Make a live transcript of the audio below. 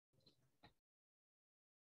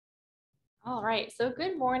All right, so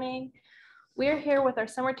good morning. We're here with our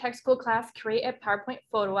summer tech school class, Create a PowerPoint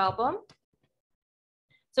Photo Album.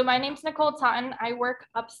 So my name's Nicole Totten. I work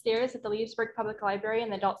upstairs at the Leesburg Public Library in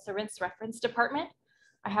the Adult Servants Reference Department.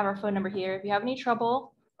 I have our phone number here. If you have any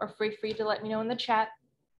trouble, or free to let me know in the chat.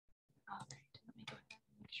 All right, let me go ahead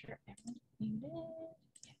and make sure everyone's muted.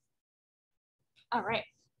 All right.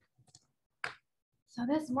 So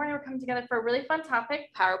this morning we're coming together for a really fun topic,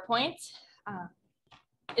 PowerPoint.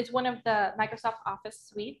 It's one of the Microsoft Office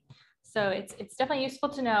suite. So it's definitely useful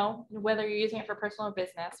to know whether you're using it for personal or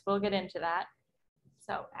business. We'll get into that.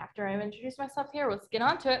 So after I've introduced myself here, let's get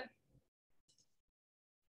on to it.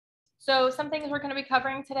 So some things we're going to be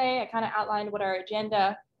covering today, I kind of outlined what our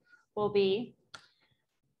agenda will be.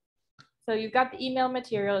 So you've got the email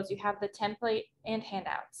materials, you have the template and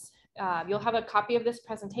handouts. You'll have a copy of this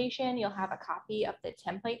presentation. You'll have a copy of the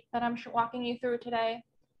template that I'm walking you through today.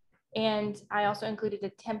 And I also included a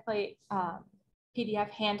template PDF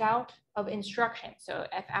handout of instructions. So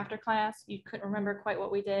if after class you couldn't remember quite what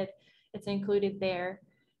we did, it's included there.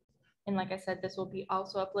 And like I said, this will be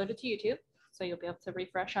also uploaded to YouTube. So you'll be able to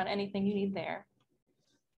refresh on anything you need there.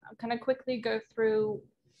 I'll kind of quickly go through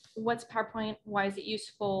what's PowerPoint, why is it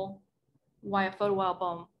useful, why a photo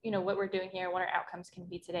album, what we're doing here, what our outcomes can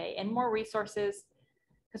be today, and more resources,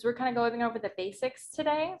 because we're kind of going over the basics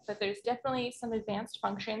today, but there's definitely some advanced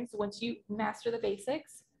functions once you master the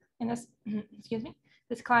basics. And this, excuse me,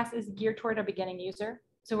 this class is geared toward a beginning user.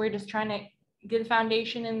 So we're just trying to get a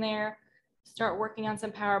foundation in there, start working on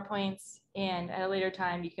some PowerPoints, and at a later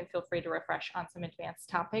time, you can feel free to refresh on some advanced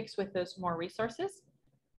topics with those more resources.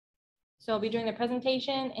 So I'll be doing the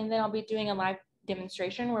presentation, and then I'll be doing a live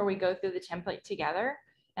demonstration where we go through the template together,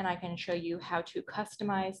 and I can show you how to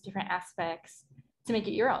customize different aspects to make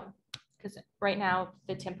it your own. Because right now,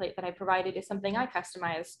 the template that I provided is something I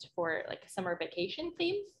customized for like a summer vacation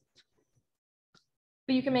theme.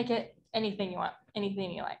 But you can make it anything you want,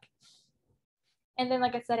 anything you like. And then,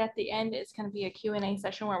 like I said, at the end, it's going to be a Q&A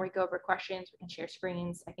session where we go over questions, we can share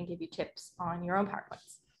screens, I can give you tips on your own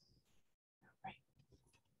PowerPoints. Right.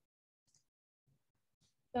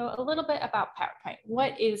 So a little bit about PowerPoint.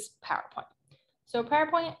 What is PowerPoint? So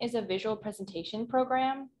PowerPoint is a visual presentation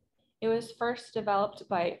program. It was first developed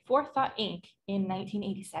by Forethought Inc. in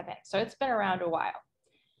 1987, so it's been around a while.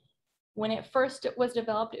 When it first was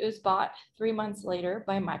developed, it was bought 3 months later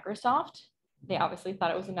by Microsoft. They obviously thought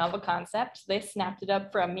it was a novel concept. So they snapped it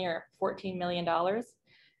up for a mere $14 million.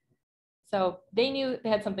 So they knew they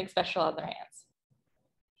had something special on their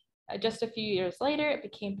hands. Just a few years later, it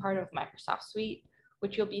became part of Microsoft Suite,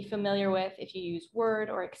 which you'll be familiar with if you use Word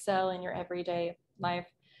or Excel in your everyday life.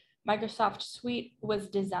 Microsoft Suite was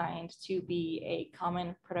designed to be a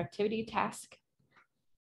common productivity task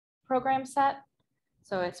program set.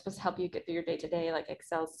 So it's supposed to help you get through your day-to-day, like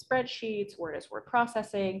Excel spreadsheets, Word is word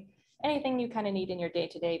processing, anything you kind of need in your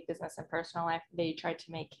day-to-day business and personal life, they tried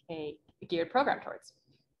to make a geared program towards.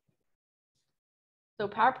 So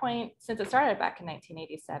PowerPoint, since it started back in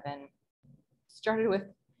 1987, started with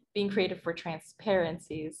being created for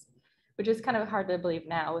transparencies, which is kind of hard to believe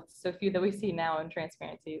now with so few that we see now in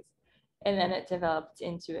transparencies. And then it developed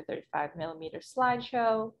into a 35mm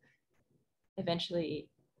slideshow, eventually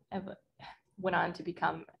went on to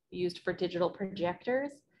become used for digital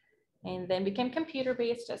projectors, and then became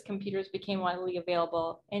computer-based as computers became widely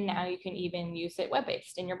available, and now you can even use it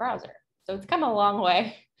web-based in your browser. So it's come a long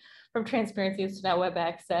way from transparencies to now web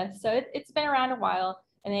access. So it's been around a while,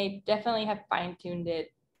 and they definitely have fine-tuned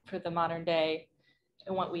it for the modern day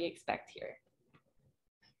and what we expect here.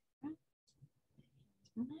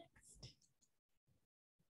 Next.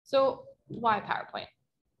 So why PowerPoint?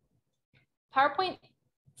 PowerPoint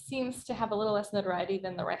seems to have a little less notoriety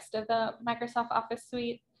than the rest of the Microsoft Office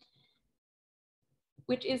suite,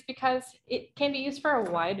 which is because it can be used for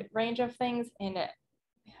a wide range of things, and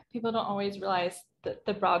people don't always realize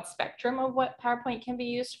the broad spectrum of what PowerPoint can be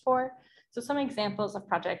used for. So some examples of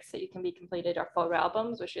projects that you can be completed are photo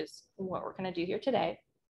albums, which is what we're going to do here today.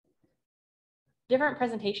 Different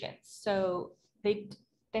presentations. So they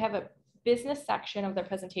have a business section of their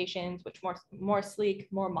presentations, which more sleek,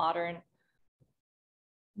 more modern,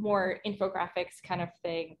 more infographics kind of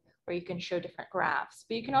thing, where you can show different graphs,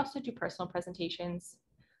 but you can also do personal presentations.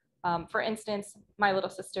 For instance, my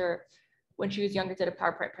little sister, when she was younger, did a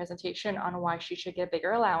PowerPoint presentation on why she should get a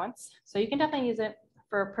bigger allowance. So you can definitely use it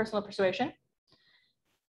for personal persuasion.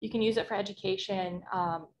 You can use it for education.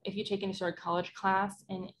 If you take any sort of college class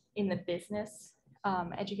in the business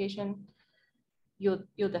education, you'll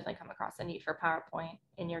definitely come across a need for PowerPoint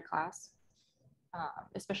in your class,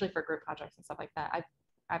 especially for group projects and stuff like that.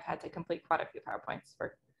 I've had to complete quite a few PowerPoints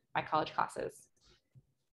for my college classes.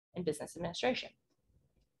 in business administration.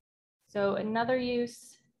 So another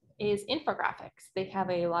use is infographics. They have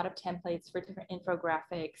a lot of templates for different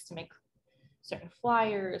infographics to make certain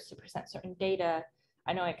flyers, to present certain data.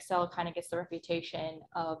 I know Excel kind of gets the reputation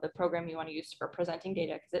of the program you want to use for presenting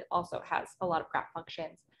data because it also has a lot of graph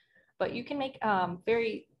functions. But you can make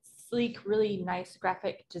very sleek, really nice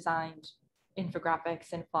graphic designed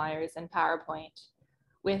infographics and flyers in PowerPoint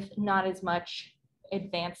with not as much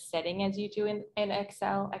advanced setting as you do in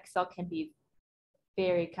Excel. Excel can be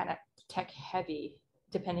very kind of tech heavy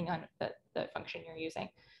depending on the function you're using.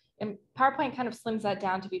 And PowerPoint kind of slims that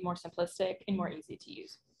down to be more simplistic and more easy to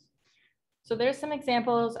use. So there's some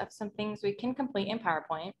examples of some things we can complete in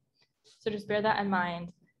PowerPoint. So just bear that in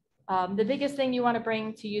mind. The biggest thing you want to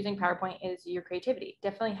bring to using PowerPoint is your creativity.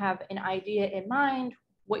 Definitely have an idea in mind,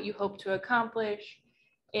 what you hope to accomplish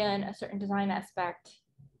in a certain design aspect.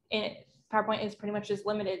 And PowerPoint is pretty much just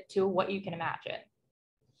limited to what you can imagine.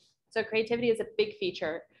 So creativity is a big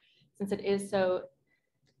feature since it is so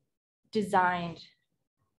designed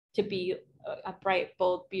to be a bright,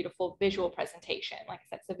 bold, beautiful visual presentation. Like I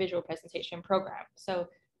said, it's a visual presentation program. So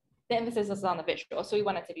the emphasis is on the visual. So we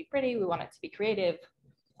want it to be pretty, we want it to be creative,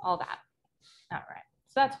 all that. All right,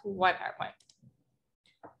 so that's why PowerPoint.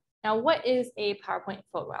 Now, what is a PowerPoint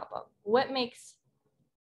photo album? What makes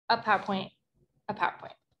a PowerPoint a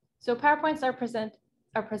PowerPoint? So PowerPoints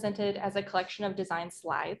are presented as a collection of design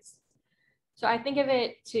slides. So I think of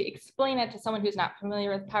it, to explain it to someone who's not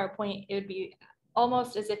familiar with PowerPoint, it would be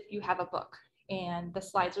almost as if you have a book and the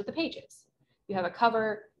slides are the pages. You have a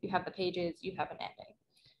cover, you have the pages, you have an ending.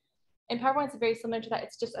 And PowerPoint is very similar to that.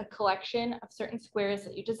 It's just a collection of certain squares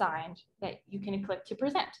that you designed that you can click to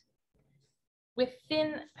present.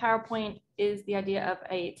 Within PowerPoint is the idea of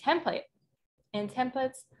a template. And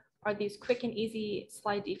templates are these quick and easy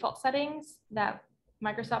slide default settings that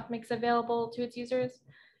Microsoft makes available to its users.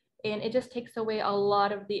 And it just takes away a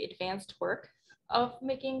lot of the advanced work of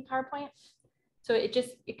making PowerPoint. So it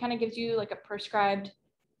kind of gives you like a prescribed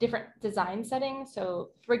different design settings. So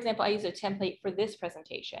for example, I use a template for this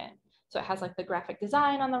presentation. So it has like the graphic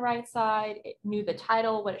design on the right side. It knew the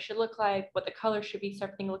title, what it should look like, what the color should be. So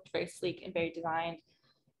everything looked very sleek and very designed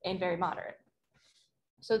and very modern.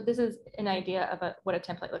 So this is an idea of what a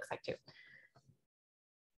template looks like too.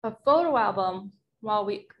 A photo album,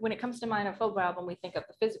 when it comes to mind a photo album, we think of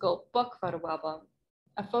the physical book photo album.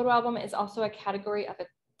 A photo album is also a category of a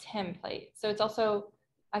template. So it's also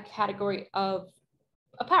a category of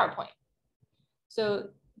a PowerPoint. So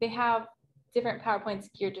they have different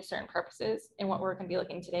PowerPoints geared to certain purposes. And what we're going to be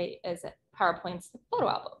looking today is at PowerPoint's photo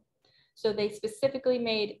album. So they specifically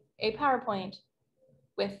made a PowerPoint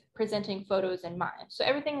with presenting photos in mind. So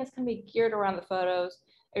everything is going to be geared around the photos.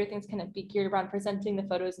 Everything's going to be geared around presenting the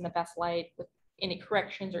photos in the best light with any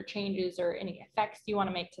corrections or changes or any effects you want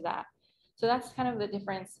to make to that. So that's kind of the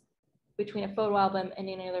difference between a photo album and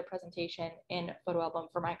any other presentation in a photo album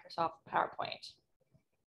for Microsoft PowerPoint.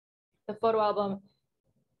 The photo album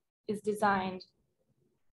is designed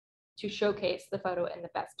to showcase the photo in the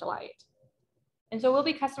best light. And so we'll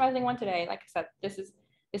be customizing one today. Like I said, this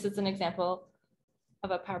is an example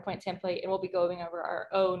of a PowerPoint template, and we'll be going over our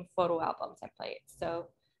own photo album template. So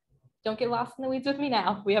don't get lost in the weeds with me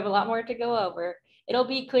now. We have a lot more to go over. It'll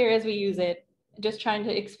be clear as we use it, just trying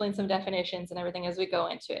to explain some definitions and everything as we go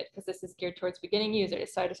into it, because this is geared towards beginning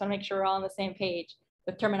users. So I just want to make sure we're all on the same page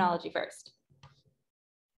with terminology first.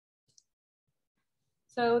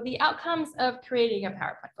 So the outcomes of creating a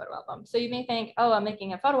PowerPoint photo album. So you may think, oh, I'm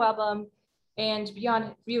making a photo album, and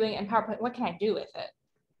beyond viewing in PowerPoint, what can I do with it?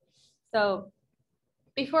 So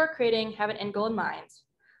before creating, have an end goal in mind.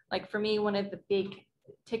 Like for me, one of the big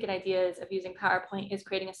ticket ideas of using PowerPoint is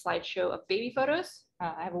creating a slideshow of baby photos.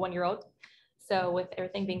 I have a 1-year-old. So with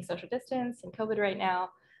everything being social distance and COVID right now,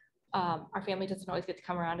 our family doesn't always get to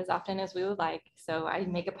come around as often as we would like. So I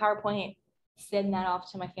make a PowerPoint, send that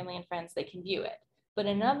off to my family and friends, they can view it. But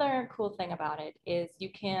another cool thing about it is you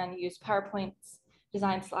can use PowerPoint's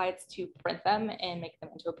design slides to print them and make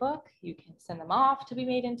them into a book. You can send them off to be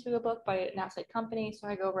made into a book by an outside company. So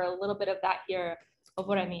I go over a little bit of that here of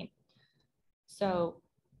what I mean. So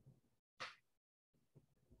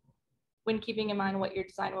when keeping in mind what your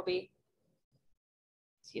design will be,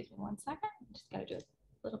 excuse me 1 second, I'm just gotta do a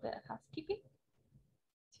little bit of housekeeping.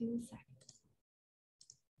 2 seconds.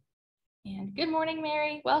 And good morning,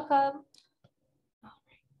 Mary, welcome.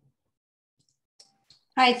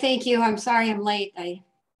 Hi, thank you. I'm sorry I'm late.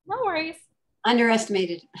 No worries.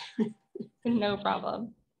 Underestimated. No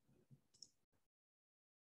problem.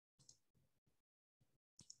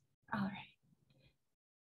 All right.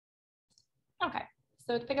 Okay,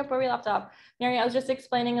 So to pick up where we left off, Mary, I was just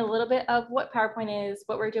explaining a little bit of what PowerPoint is,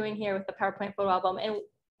 what we're doing here with the PowerPoint photo album. And,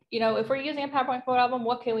 you know, if we're using a PowerPoint photo album,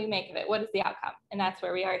 what can we make of it? What is the outcome? And that's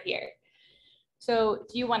where we are here. So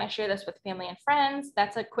do you want to share this with family and friends?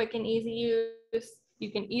 That's a quick and easy use.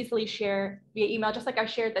 You can easily share via email, just like I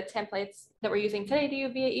shared the templates that we're using today to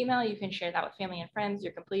you via email. You can share that with family and friends,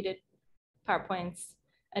 your completed PowerPoints.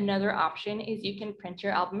 Another option is you can print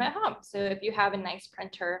your album at home. So if you have a nice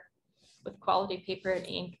printer with quality paper and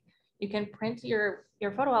ink, you can print your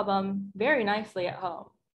photo album very nicely at home.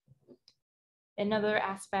 Another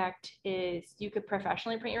aspect is you could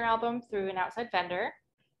professionally print your album through an outside vendor.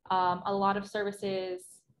 A lot of services,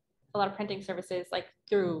 a lot of printing services, like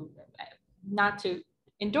through, not to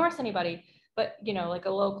endorse anybody, but you know, like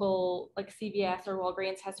a local, like CVS or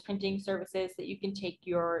Walgreens has printing services that you can take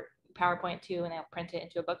your PowerPoint to and they'll print it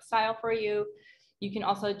into a book style for you. You can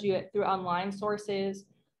also do it through online sources.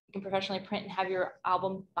 You can professionally print and have your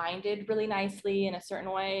album binded really nicely in a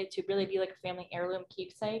certain way to really be like a family heirloom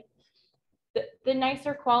keepsake. The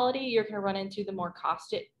nicer quality you're going to run into, the more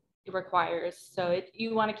cost it requires. So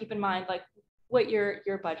you want to keep in mind like what your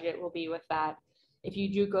budget will be with that if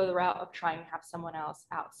you do go the route of trying to have someone else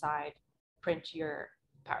outside print your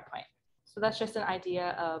PowerPoint. So that's just an idea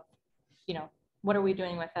of, you know, what are we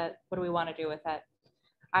doing with it? What do we want to do with it?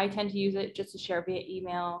 I tend to use it just to share via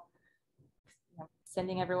email. You know,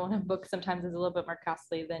 sending everyone a book sometimes is a little bit more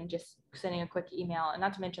costly than just sending a quick email, and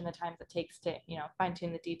not to mention the time it takes to, you know, fine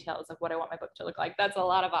tune the details of what I want my book to look like. That's a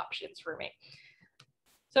lot of options for me.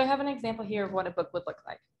 So I have an example here of what a book would look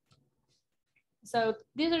like. So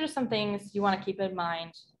these are just some things you want to keep in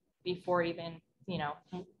mind before even, you know,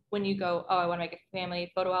 when you go, oh, I want to make a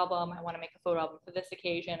family photo album. I want to make a photo album for this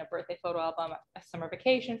occasion, a birthday photo album, a summer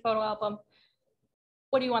vacation photo album.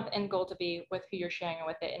 What do you want the end goal to be with who you're sharing it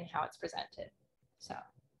with it and how it's presented? So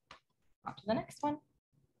on to the next one.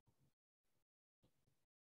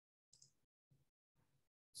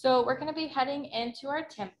 So we're going to be heading into our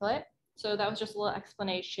template. So that was just a little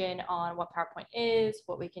explanation on what PowerPoint is,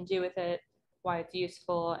 what we can do with it, why it's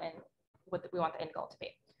useful, and what we want the end goal to be.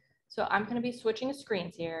 So I'm going to be switching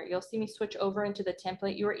screens here. You'll see me switch over into the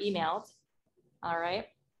template you were emailed. All right.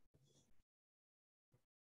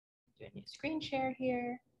 Do a new screen share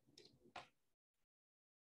here.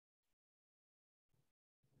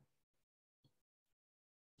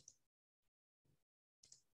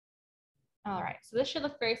 All right, so this should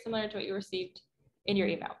look very similar to what you received in your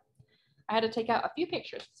email. I had to take out a few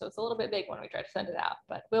pictures, so it's a little bit big when we try to send it out,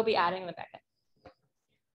 but we'll be adding them back in.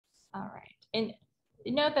 All right, and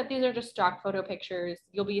note that these are just stock photo pictures.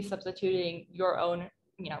 You'll be substituting your own,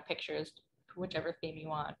 you know, pictures, whichever theme you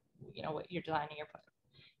want, you know, what you're designing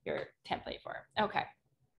your template for. Okay.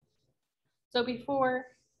 So before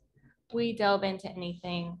we delve into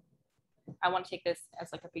anything, I want to take this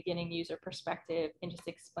as like a beginning user perspective and just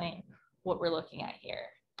explain what we're looking at here.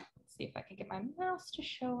 Let's see if I can get my mouse to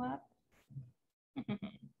show up. So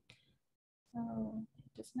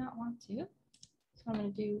it does not want to. So what I'm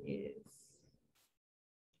going to do is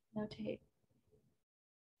notate.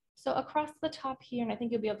 So across the top here, and I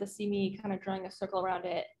think you'll be able to see me kind of drawing a circle around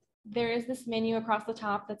it, there is this menu across the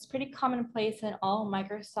top that's pretty commonplace in all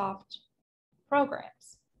Microsoft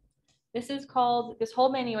programs. This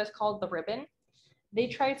whole menu is called the ribbon. They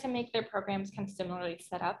try to make their programs kind of similarly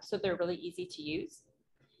set up so they're really easy to use.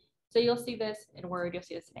 So you'll see this in Word, you'll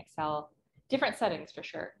see this in Excel, different settings for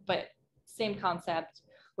sure, but same concept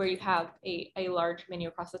where you have a large menu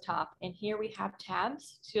across the top. And here we have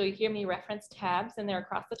tabs. So you hear me reference tabs and they're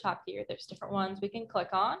across the top here. There's different ones we can click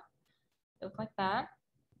on. They look like that.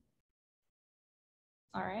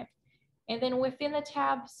 All right. And then within the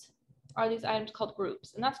tabs are these items called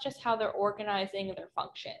groups. And that's just how they're organizing their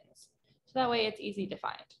functions. So that way it's easy to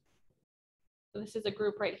find. So this is a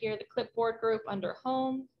group right here, the clipboard group under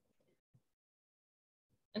home.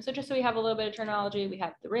 And so just so we have a little bit of terminology, we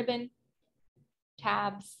have the ribbon,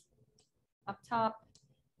 tabs up top,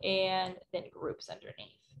 and then groups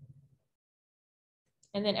underneath.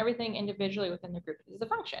 And then everything individually within the group is a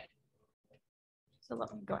function. So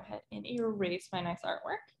let me go ahead and erase my nice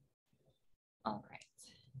artwork. All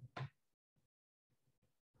right.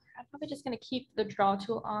 I'm probably just going to keep the draw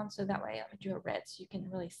tool on so that way I'm going to do a red so you can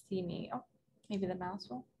really see me. Oh, maybe the mouse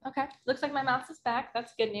will. Okay, looks like my mouse is back.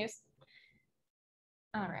 That's good news.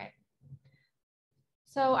 All right.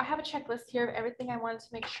 So I have a checklist here of everything I wanted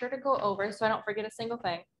to make sure to go over so I don't forget a single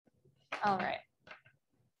thing. All right.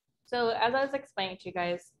 So as I was explaining to you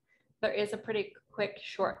guys, there is a pretty quick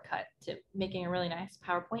shortcut to making a really nice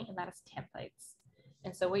PowerPoint, and that is templates.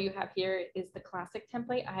 And so what you have here is the classic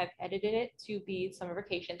template. I have edited it to be summer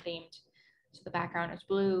vacation themed. So the background is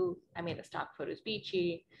blue. I made the stock photos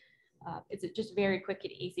beachy. It's just very quick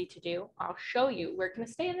and easy to do. I'll show you. We're going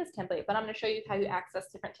to stay in this template, but I'm going to show you how you access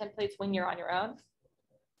different templates when you're on your own.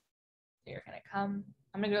 So you're going to come.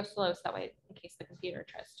 I'm going to go slow so that way, in case the computer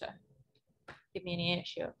tries to give me any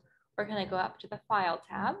issue. We're going to go up to the File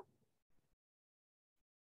tab.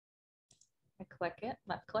 I click it,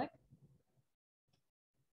 left click.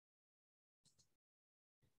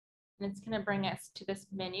 And it's going to bring us to this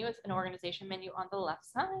menu. It's an organization menu on the left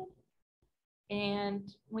side. And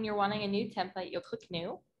when you're wanting a new template, you'll click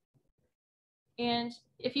New. And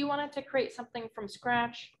if you wanted to create something from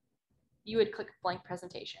scratch, you would click Blank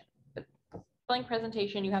Presentation. But blank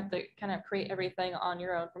presentation, you have to kind of create everything on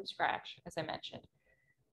your own from scratch, as I mentioned.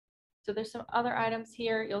 So there's some other items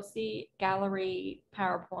here. You'll see Gallery,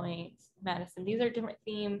 PowerPoint, Madison. These are different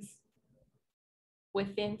themes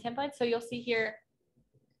within templates. So you'll see here,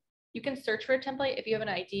 you can search for a template if you have an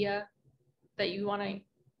idea that you want to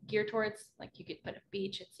gear towards. Like you could put a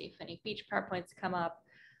beach and see if any beach PowerPoints come up.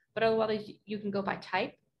 But otherwise, you can go by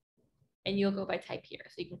type, and you'll go by type here.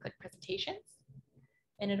 So you can click presentations,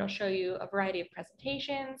 and it'll show you a variety of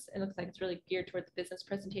presentations. It looks like it's really geared towards the business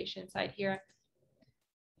presentation side here.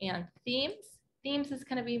 And themes. Themes is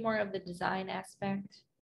going to be more of the design aspect.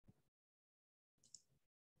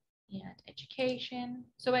 And education.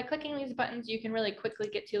 So by clicking these buttons, you can really quickly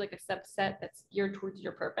get to like a subset that's geared towards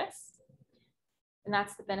your purpose. And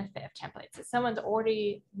that's the benefit of templates. If someone's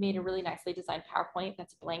already made a really nicely designed PowerPoint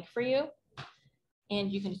that's blank for you,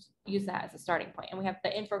 and you can use that as a starting point. And we have the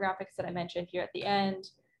infographics that I mentioned here at the end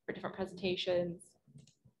for different presentations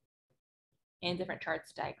and different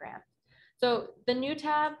charts, diagrams. So the new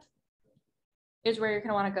tab is where you're going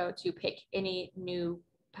to want to go to pick any new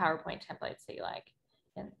PowerPoint templates that you like.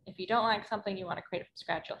 And if you don't like something you want to create it from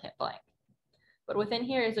scratch, you'll hit blank. But within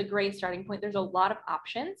here is a great starting point. There's a lot of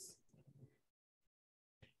options.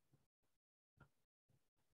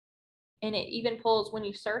 And it even pulls, when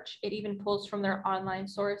you search, it even pulls from their online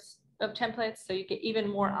source of templates. So you get even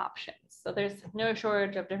more options. So there's no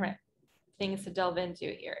shortage of different things to delve into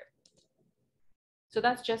here. So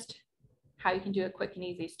that's just how you can do a quick and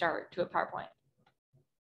easy start to a PowerPoint.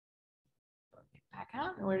 Back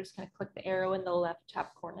out, and we're just going to click the arrow in the left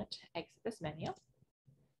top corner to exit this menu.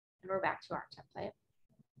 And we're back to our template.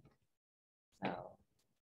 So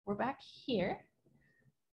we're back here.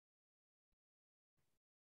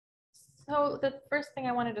 So the first thing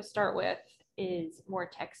I wanted to start with is more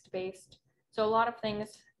text-based. So a lot of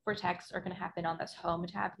things for text are going to happen on this home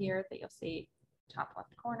tab here that you'll see top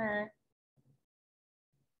left corner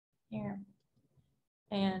here.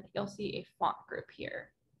 And you'll see a font group here.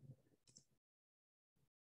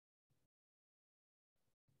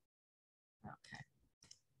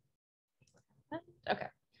 Okay,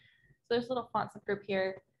 so there's a little font group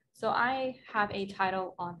here. So I have a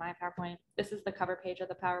title on my PowerPoint. This is the cover page of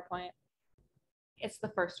the PowerPoint. It's the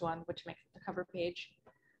first one, which makes it the cover page.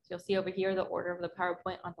 So you'll see over here the order of the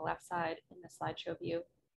PowerPoint on the left side in the slideshow view.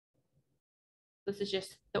 This is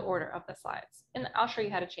just the order of the slides. And I'll show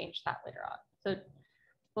you how to change that later on. So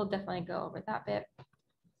we'll definitely go over that bit.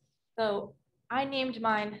 So I named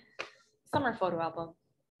mine Summer Photo Album.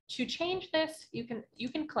 To change this, you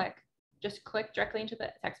can click. Just click directly into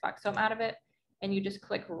the text box. So I'm out of it, and you just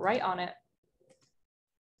click right on it,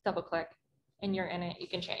 double click, and you're in it. You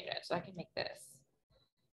can change it. So I can make this,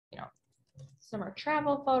 Summer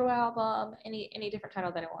Travel Photo Album, any different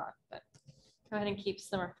title that I want, but go ahead and keep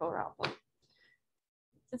Summer Photo Album.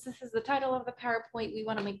 Since this is the title of the PowerPoint, we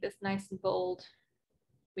want to make this nice and bold.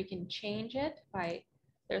 We can change it by,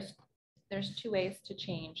 there's two ways to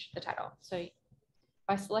change the title. So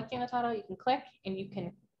by selecting the title, you can click, and you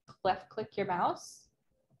can left click your mouse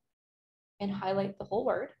and highlight the whole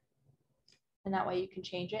word, and that way you can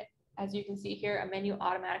change it. As you can see here, a menu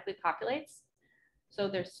automatically populates. So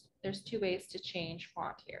there's two ways to change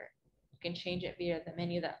font here. You can change it via the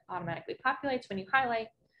menu that automatically populates when you highlight,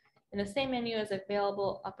 and the same menu is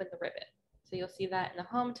available up in the ribbon. So you'll see that in the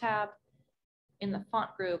home tab, in the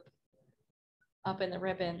font group, up in the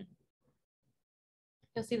ribbon,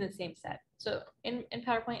 you'll see the same set. So in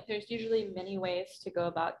PowerPoint, there's usually many ways to go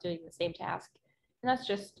about doing the same task, and that's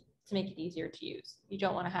just to make it easier to use. You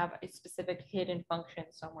don't want to have a specific hidden function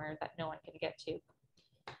somewhere that no one can get to.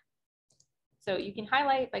 So you can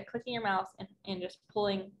highlight by clicking your mouse and just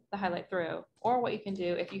pulling the highlight through, or what you can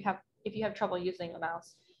do if you have trouble using the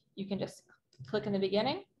mouse, you can just click in the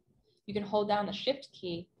beginning, you can hold down the shift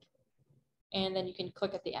key, and then you can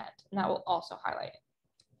click at the end, and that will also highlight it.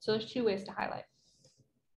 So there's two ways to highlight.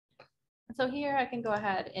 And so here I can go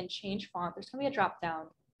ahead and change font. There's going to be a drop down,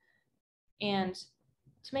 and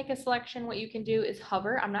to make a selection, what you can do is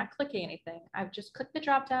hover. I'm not clicking anything. I've just clicked the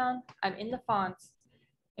drop down. I'm in the fonts,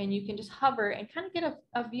 and you can just hover and kind of get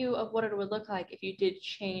a view of what it would look like if you did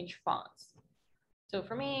change fonts. So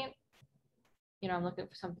for me, you know, I'm looking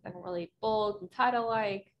for something really bold and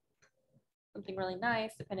title-like, something really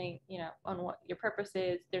nice, depending, you know, on what your purpose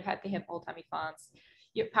is. They have old-timey fonts.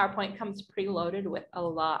 Your PowerPoint comes preloaded with a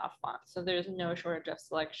lot of fonts, so there's no shortage of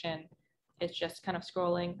selection. It's just kind of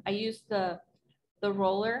scrolling. I use the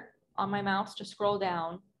roller on my mouse to scroll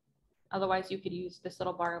down. Otherwise, you could use this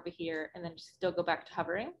little bar over here and then just still go back to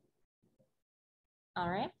hovering. All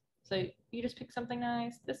right, so you just pick something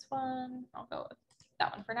nice. This one, I'll go with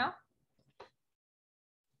that one for now.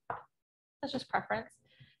 That's just preference.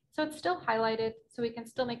 So it's still highlighted, so we can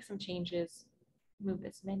still make some changes. Move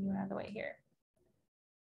this menu out of the way here.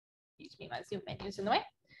 Excuse me, my Zoom menu's in the way.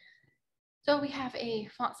 So we have a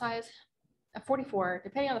font size of 44.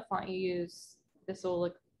 Depending on the font you use, this will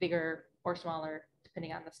look bigger or smaller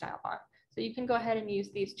depending on the style font. So you can go ahead and use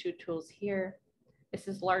these two tools here. This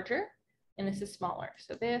is larger and this is smaller.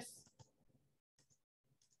 So this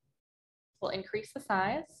will increase the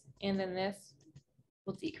size, and then this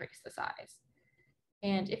will decrease the size.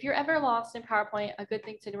 And if you're ever lost in PowerPoint, a good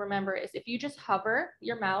thing to remember is if you just hover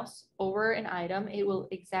your mouse over an item, it will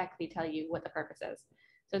exactly tell you what the purpose is.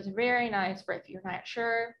 So it's very nice for if you're not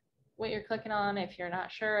sure what you're clicking on, if you're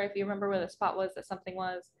not sure, if you remember where the spot was that something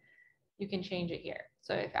was, you can change it here.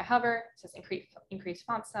 So if I hover, it says increase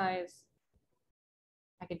font size.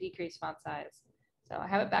 I can decrease font size. So I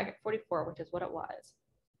have it back at 44, which is what it was.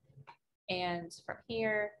 And from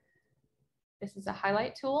here, this is a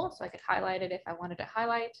highlight tool, so I could highlight it if I wanted to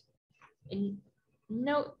highlight. And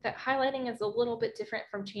note that highlighting is a little bit different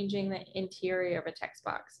from changing the interior of a text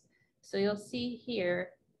box. So you'll see here,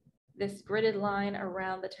 this gridded line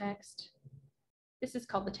around the text. This is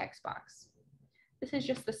called the text box. This is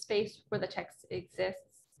just the space where the text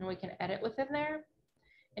exists, and we can edit within there,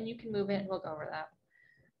 and you can move it, and we'll go over that.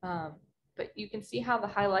 But you can see how the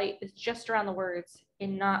highlight is just around the words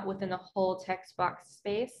and not within the whole text box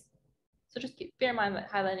space. So just bear in mind that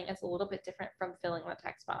highlighting is a little bit different from filling the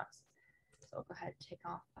text box. So I'll go ahead and take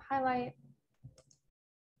off the highlight.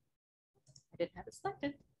 I didn't have it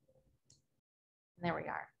selected. And there we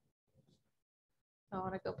are. So I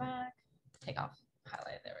want to go back, take off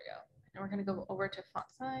highlight, there we go. And we're going to go over to font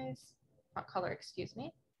size, font color, excuse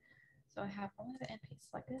me. So I have only the end piece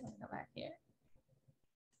selected. Let me go back here.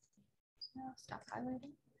 Now stop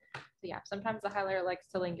highlighting. So yeah, sometimes the highlighter likes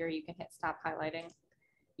to linger. You can hit stop highlighting.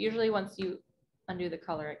 Usually once you undo the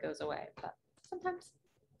color, it goes away, but sometimes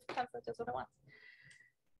that does what it wants.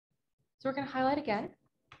 So we're going to highlight again,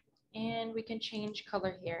 and we can change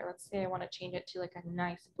color here. Let's say I want to change it to like a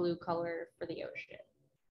nice blue color for the ocean.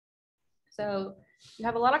 So you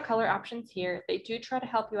have a lot of color options here. They do try to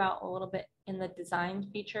help you out a little bit in the design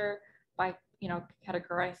feature by, you know,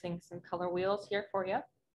 categorizing some color wheels here for you.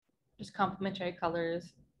 Just complementary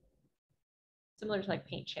colors, similar to like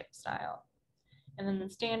paint chip style. And then the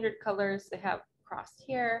standard colors they have crossed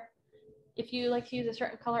here. If you like to use a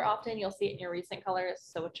certain color often, you'll see it in your recent colors.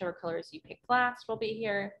 So whichever colors you pick last will be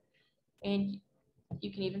here. And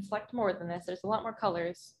you can even select more than this. There's a lot more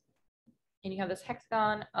colors. And you have this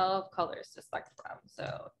hexagon of colors to select from.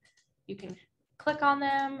 So you can click on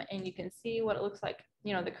them and you can see what it looks like.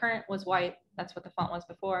 You know, the current was white. That's what the font was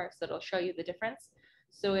before. So it'll show you the difference.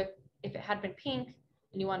 So if it had been pink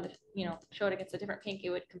and you wanted to, you know, show it against a different pink, it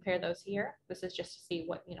would compare those here. This is just to see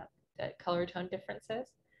what, you know, the color tone difference is.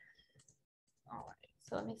 All right,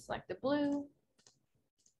 so let me select the blue.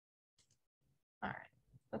 All right,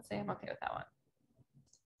 let's say I'm okay with that one.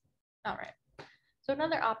 All right, so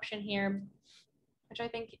another option here, which I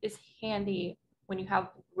think is handy when you have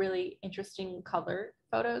really interesting color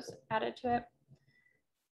photos added to it.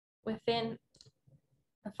 Within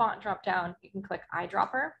the font drop down, you can click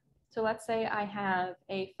eyedropper. So let's say I have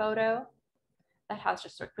a photo that has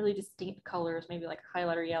just sort of really distinct colors, maybe like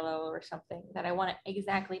highlighter yellow or something that I want to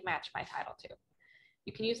exactly match my title to.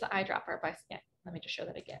 You can use the eyedropper by, yeah, let me just show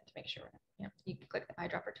that again to make sure. Yeah, you can click the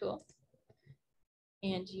eyedropper tool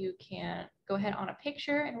and you can go ahead on a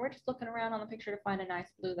picture, and we're just looking around on the picture to find a nice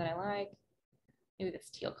blue that I like, maybe this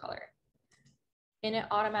teal color. And it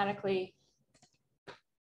automatically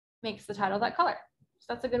makes the title that color.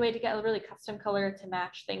 So that's a good way to get a really custom color to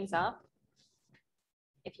match things up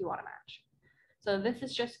if you want to match. So this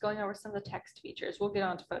is just going over some of the text features. We'll get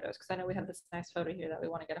on to photos because I know we have this nice photo here that we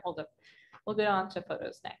want to get a hold of. We'll get on to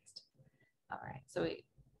photos next. All right, so we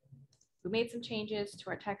made some changes to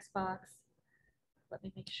our text box. Let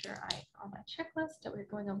me make sure on my checklist that we're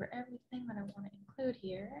going over everything that I want to include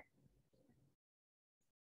here.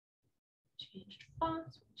 changed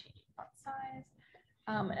fonts, we changed font size.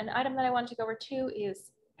 An item that I wanted to go over too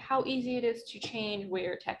is how easy it is to change where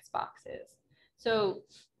your text box is. So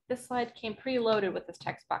this slide came preloaded with this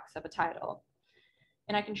text box of a title.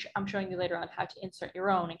 And I'm showing you later on how to insert your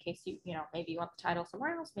own in case maybe you want the title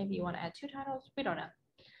somewhere else, maybe you want to add 2 titles, we don't know.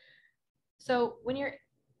 So when you're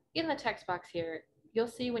in the text box here, you'll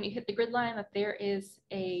see when you hit the grid line that there is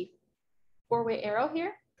a 4-way arrow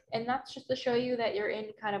here. And that's just to show you that you're in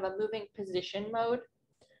kind of a moving position mode.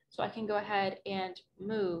 So I can go ahead and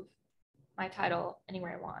move my title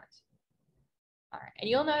anywhere I want. All right, and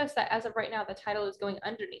you'll notice that as of right now, the title is going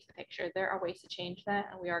underneath the picture. There are ways to change that,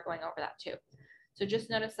 and we are going over that too. So just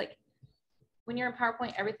notice, like, when you're in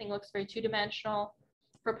PowerPoint, everything looks very 2-dimensional.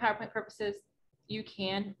 For PowerPoint purposes, you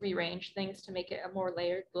can rearrange things to make it a more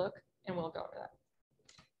layered look, and we'll go over that.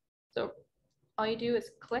 So all you do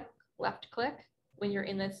is click, left click, when you're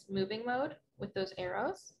in this moving mode with those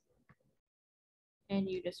arrows, and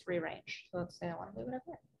you just rearrange. So let's say I want to move it up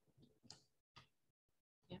here.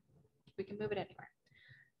 Yeah, we can move it anywhere.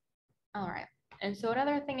 All right, and so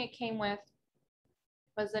another thing it came with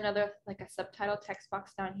was another, like a subtitle text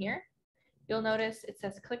box down here. You'll notice it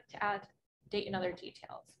says click to add date and other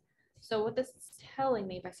details. So what this is telling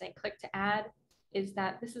me by saying click to add is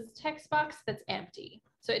that this is a text box that's empty.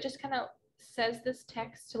 So it just kind of says this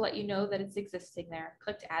text to let you know that it's existing there.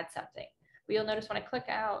 Click to add something. But you'll notice when I click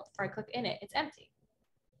out or I click in it, it's empty.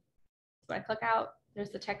 When I click out, there's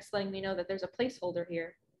the text letting me know that there's a placeholder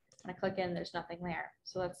here. When I click in, there's nothing there.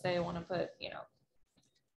 So let's say I want to put,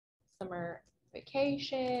 summer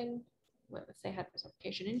vacation. Well, let's say I had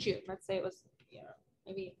vacation in June. Let's say it was,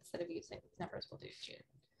 maybe instead of using these numbers, we'll do June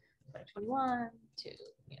 2021 to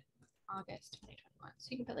August 2021. So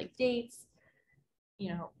you can put like dates,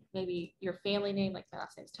 maybe your family name, like my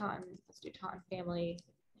last name's Taunton. Let's do Taunton family.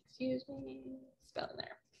 Excuse me, spelling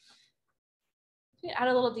there. So you add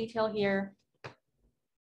a little detail here.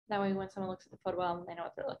 That way when someone looks at the photo album, they know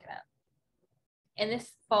what they're looking at. And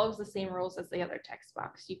this follows the same rules as the other text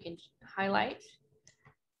box. You can highlight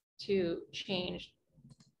to change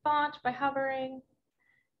font by hovering,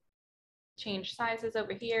 change sizes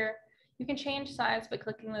over here. You can change size by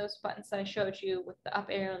clicking those buttons that I showed you with the up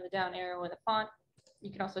arrow and the down arrow and the font.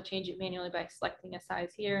 You can also change it manually by selecting a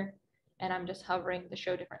size here. And I'm just hovering to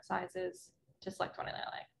show different sizes to select one that I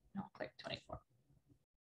like. And I'll click 24.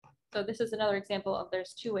 So this is another example of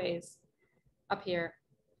there's 2 ways up here,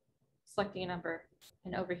 selecting a number,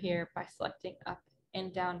 and over here by selecting up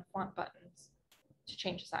and down font buttons to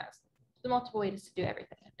change the size. There are multiple ways to do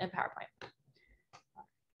everything in PowerPoint.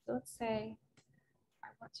 So let's say I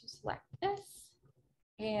want to select this,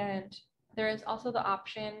 and there is also the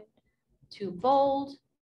option to bold. If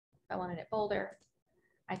I wanted it bolder,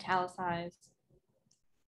 italicized,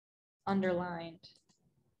 underlined,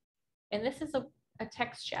 and this is a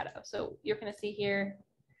text shadow. So you're going to see here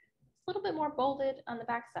a little bit more bolded on the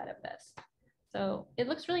back side of this. So it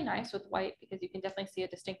looks really nice with white because you can definitely see a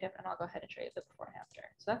distinctive, and I'll go ahead and show you the before and after.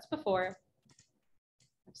 So that's before.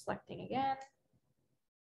 I'm selecting again,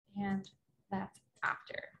 and that's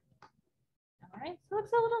after. All right, so it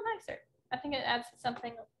looks a little nicer. I think it adds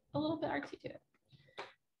something a little bit artsy to it.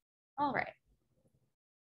 All right,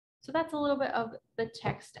 so that's a little bit of the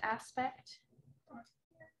text aspect.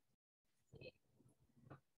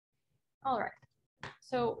 All right,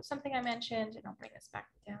 so something I mentioned, and I'll bring this back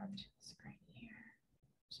down to the screen here.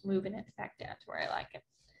 Just moving it back down to where I like it.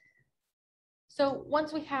 So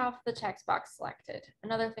once we have the text box selected,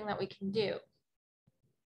 another thing that we can do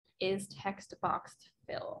is text box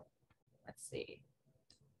fill. Let's see.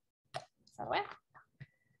 Is that away?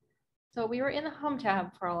 So we were in the home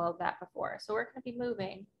tab for all of that before. So we're going to be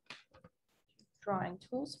moving drawing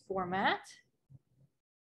tools format.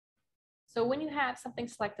 So when you have something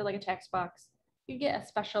selected like a text box, you get a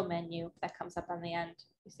special menu that comes up on the end.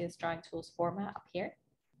 You see this drawing tools format up here.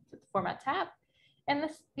 So the format tab. And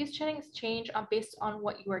these settings change based on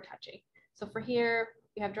what you are touching. So for here,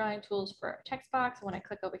 we have drawing tools for text box. And when I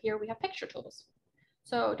click over here, we have picture tools.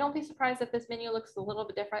 So don't be surprised if this menu looks a little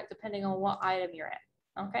bit different depending on what item you're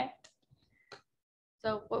in, okay?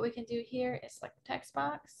 So what we can do here is select the text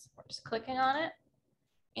box. We're just clicking on it,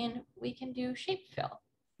 and we can do shape fill.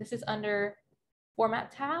 This is under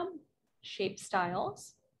Format tab, Shape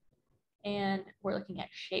Styles, and we're looking at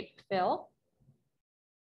Shape Fill.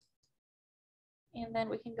 And then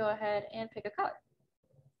we can go ahead and pick a color.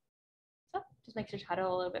 So just makes your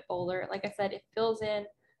title a little bit bolder. Like I said, it fills in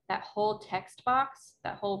that whole text box,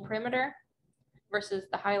 that whole perimeter, versus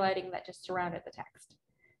the highlighting that just surrounded the text.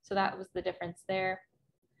 So that was the difference there.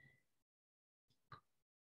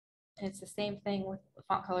 And it's the same thing with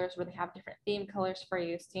font colors where they have different theme colors for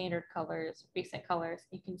you, standard colors, recent colors.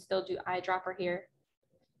 You can still do eyedropper here,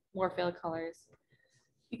 more fill colors.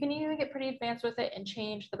 You can even get pretty advanced with it and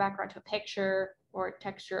change the background to a picture or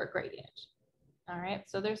texture or gradient. All right,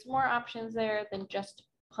 so there's more options there than just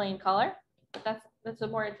plain color, but that's a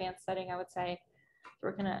more advanced setting, I would say. So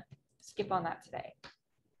we're gonna skip on that today.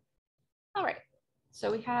 All right,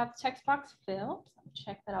 so we have text box fill.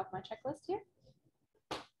 Check that off my checklist here.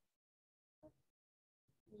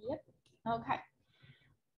 Yep, okay.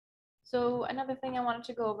 So another thing I wanted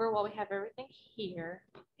to go over while we have everything here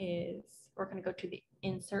is we're gonna go to the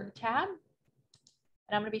insert tab,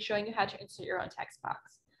 and I'm gonna be showing you how to insert your own text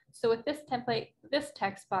box. So with this template, this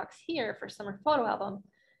text box here for summer photo album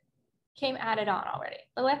came added on already.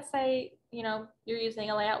 But let's say, you know, you're using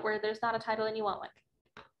a layout where there's not a title and you want one.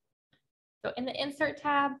 So in the insert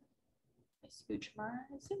tab, I scooch my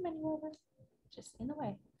Zoom menu over, just in the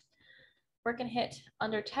way. We're gonna hit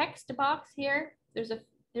under text box here. There's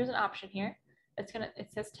an option here.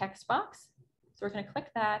 It says text box. So we're gonna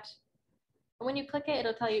click that. And when you click it,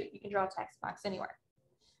 it'll tell you you can draw a text box anywhere.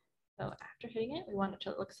 So after hitting it, we want it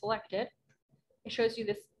to look selected. It shows you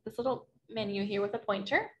this little menu here with a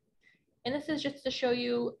pointer. And this is just to show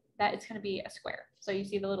you that it's gonna be a square. So you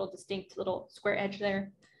see the little distinct little square edge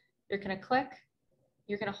there. You're gonna click,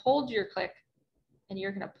 you're gonna hold your click, and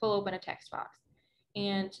you're gonna pull open a text box.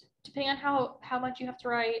 And depending on how much you have to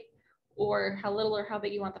write or how little or how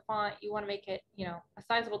big you want the font, you wanna make it, you know, a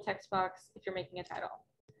sizable text box if you're making a title.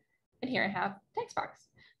 And here I have text box.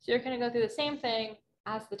 So you're gonna go through the same thing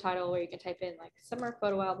as the title where you can type in like summer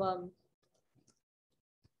photo album.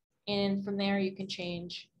 And from there you can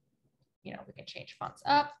change, you know, we can change fonts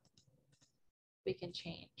up. We can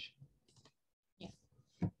change, yeah,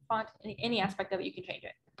 font, any aspect of it, you can change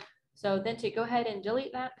it. So then to go ahead and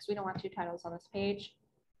delete that, because we don't want two titles on this page,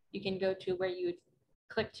 you can go to where you would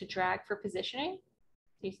click to drag for positioning.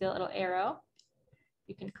 So you see a little arrow.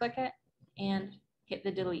 You can click it and hit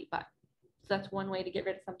the delete button. So that's one way to get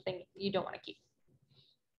rid of something you don't want to keep.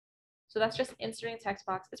 So that's just inserting text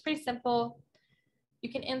box. It's pretty simple.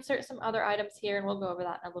 You can insert some other items here, and we'll go over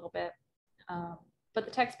that in a little bit. But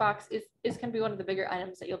the text box is going to be one of the bigger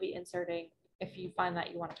items that you'll be inserting if you find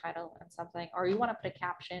that you want a title and something, or you want to put a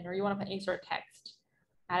caption, or you want to put any sort of text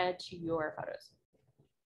added to your photos.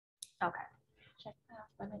 Okay, check that off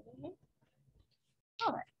my menu here.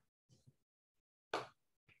 All right.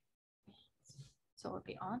 So we'll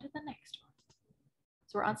be on to the next one.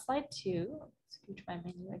 So we're on slide 2. Let's scooch my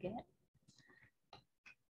menu again.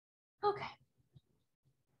 Okay.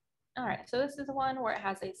 All right, so this is the one where it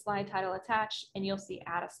has a slide title attached, and you'll see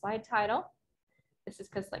add a slide title. This is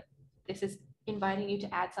because this is inviting you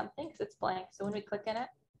to add something because it's blank. So when we click in it,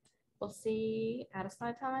 we'll see add a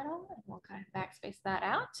slide title, and we'll kind of backspace that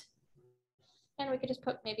out. And we could just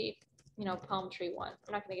put maybe, you know, palm tree 1.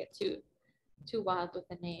 I'm not going to get too wild with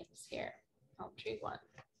the names here. Palm tree 1.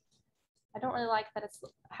 I don't really like that it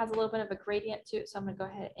has a little bit of a gradient to it, so I'm going to go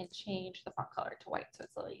ahead and change the font color to white so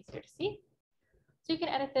it's a little easier to see. So you can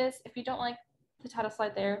edit this. If you don't like the title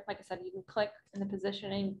slide there, like I said, you can click in the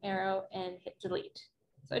positioning arrow and hit delete.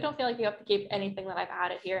 So I don't feel like you have to keep anything that I've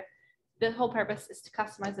added here. The whole purpose is to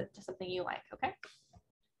customize it to something you like, okay?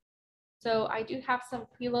 So I do have some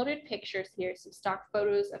preloaded pictures here, some stock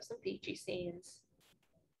photos of some beachy scenes.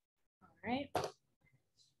 All right.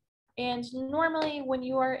 And normally when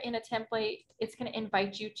you are in a template, it's going to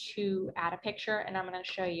invite you to add a picture, and I'm going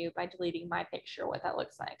to show you by deleting my picture what that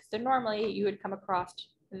looks like. So normally you would come across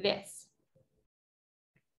this.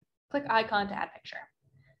 Click icon to add picture.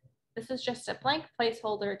 This is just a blank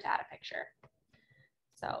placeholder to add a picture.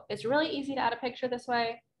 So it's really easy to add a picture this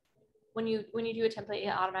way. When you do a template, it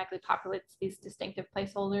automatically populates these distinctive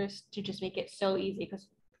placeholders to just make it so easy, because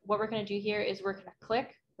what we're going to do here is we're going to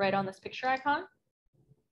click right on this picture icon,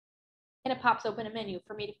 and it pops open a menu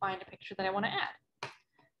for me to find a picture that I want to add.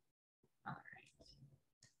 All right.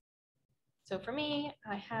 So for me,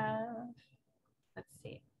 I have, let's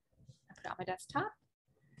see, I put it on my desktop,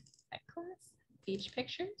 class, beach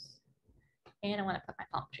pictures, and I want to put my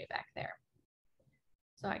palm tree back there.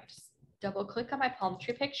 So I just double click on my palm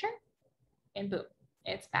tree picture, and boom,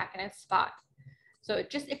 it's back in its spot. So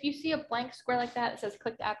just if you see a blank square like that, it says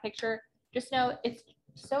click to add picture, just know it's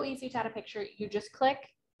so easy to add a picture. You just click,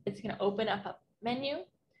 it's going to open up a menu.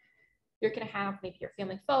 You're going to have maybe your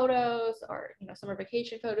family photos or, you know, summer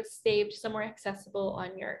vacation photos saved somewhere accessible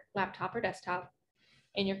on your laptop or desktop,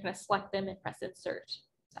 and you're going to select them and press insert.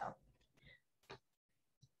 So,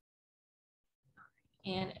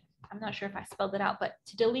 and I'm not sure if I spelled it out, but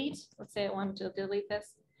to delete, let's say I wanted to delete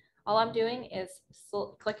this, all I'm doing is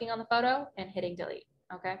clicking on the photo and hitting delete,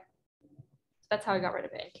 okay? that's how I got rid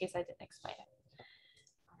of it in case I didn't explain it.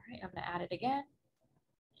 All right, I'm gonna add it again.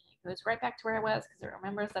 It goes right back to where I was because it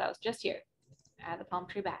remembers that I was just here. Add the palm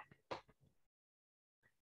tree back.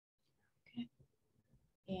 Okay.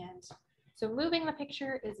 And so moving the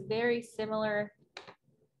picture is very similar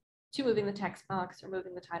to moving the text box or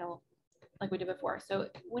moving the title like we did before. So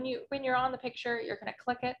when you're on the picture, you're gonna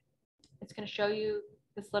click it. It's gonna show you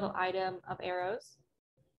this little item of arrows,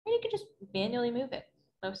 and you can just manually move it.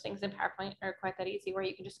 Most things in PowerPoint are quite that easy where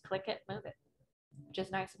you can just click it, move it, which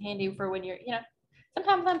is nice and handy for when you're,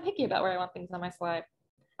 sometimes I'm picky about where I want things on my slide.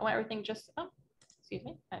 I want everything just, oh, excuse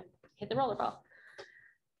me, I hit the roller ball.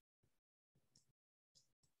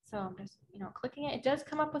 So I'm just, clicking it. It does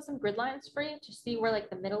come up with some grid lines for you to see where like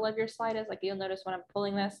the middle of your slide is. Like you'll notice when I'm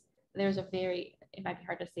pulling this, there's it might be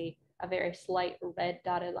hard to see, a very slight red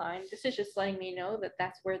dotted line. This is just letting me know that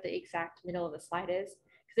that's where the exact middle of the slide is,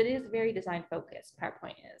 because it is very design focused,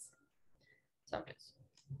 PowerPoint is. So I'm just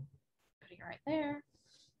putting it right there.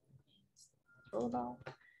 Roll ball.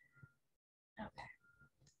 Okay.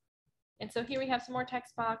 And so here we have some more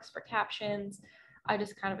text box for captions. I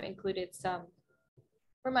just kind of included some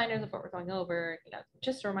reminders of what we're going over,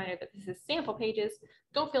 just a reminder that this is sample pages.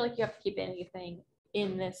 Don't feel like you have to keep anything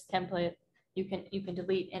in this template. You can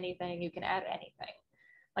delete anything, you can add anything.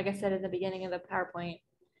 Like I said in the beginning of the PowerPoint,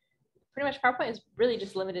 pretty much PowerPoint is really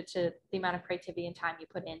just limited to the amount of creativity and time you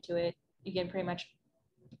put into it. You can pretty much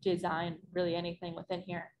design really anything within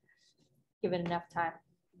here, give it enough time.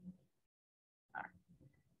 All right.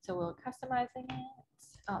 So we're customizing it.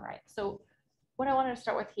 All right, so what I wanted to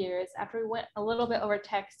start with here is after we went a little bit over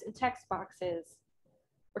text and text boxes,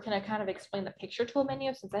 we're going to kind of explain the picture tool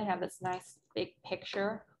menu since I have this nice big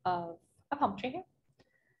picture of a palm tree here.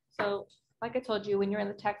 So like I told you, when you're in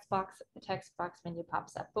the text box menu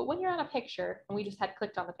pops up. But when you're on a picture, and we just had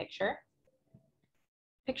clicked on the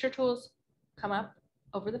picture tools come up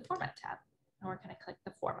over the format tab. And we're going to click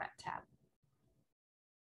the format tab.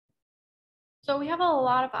 So we have a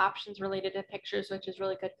lot of options related to pictures, which is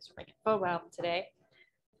really good because we're making a photo album today.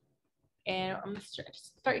 And I'm going to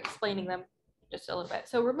start explaining them just a little bit.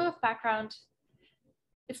 So remove background.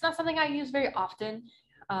 It's not something I use very often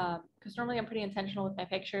because normally I'm pretty intentional with my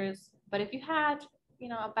pictures. But if you had,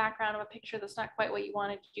 a background of a picture that's not quite what you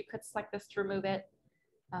wanted, you could select this to remove it.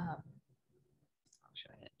 I'll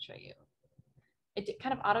show you. It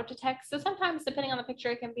kind of auto detects. So sometimes, depending on the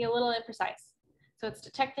picture, it can be a little imprecise. So it's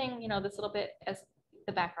detecting, this little bit as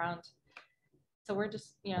the background. So we're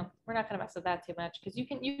just, we're not going to mess with that too much because you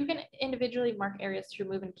can individually mark areas to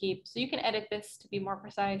remove and keep. So you can edit this to be more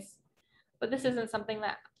precise. But this isn't something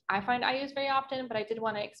that I find I use very often, but I did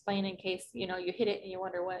want to explain in case, you hit it and you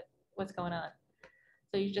wonder what's going on.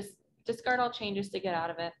 So you just discard all changes to get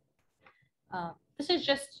out of it. This is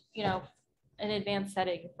just, an advanced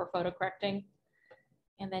setting for photo correcting.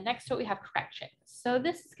 And then next to it, we have corrections. So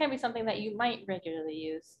this is going to be something that you might regularly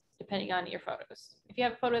use depending on your photos. If you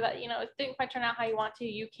have a photo that, it didn't quite turn out how you want to,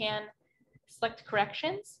 you can select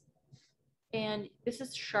corrections. And this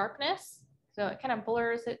is sharpness. So it kind of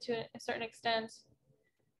blurs it to a certain extent,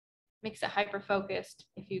 makes it hyper-focused.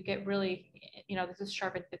 If you get really, this is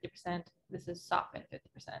sharpened 50%, this is softened 50%.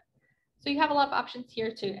 So you have a lot of options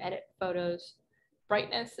here to edit photos.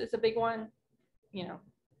 Brightness is a big one,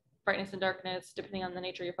 brightness and darkness, depending on the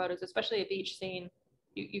nature of your photos, especially a beach scene,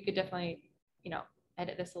 you could definitely,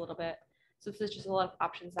 edit this a little bit. So this is just a lot of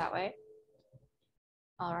options that way.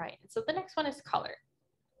 All right, so the next one is color.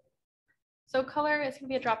 So color is gonna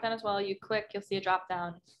be a drop down as well. You click, you'll see a drop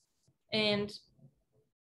down, and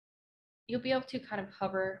you'll be able to kind of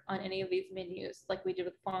hover on any of these menus like we did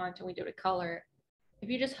with font and we did with color. If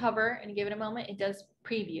you just hover and give it a moment, it does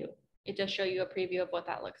preview. It does show you a preview of what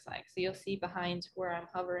that looks like. So you'll see behind where I'm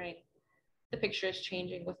hovering, the picture is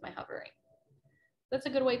changing with my hovering. That's a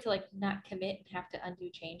good way to like not commit and have to undo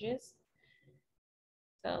changes.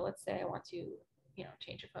 So let's say I want to,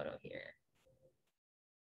 change a photo here.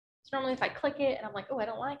 So normally if I click it and I'm like, oh, I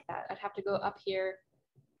don't like that, I'd have to go up here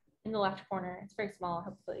in the left corner. It's very small.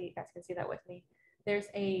 Hopefully you guys can see that with me. There's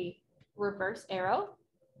a reverse arrow,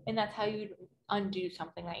 and that's how you undo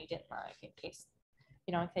something that you didn't like in case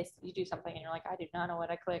you do something and you're like, I do not know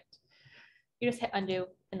what I clicked. You just hit undo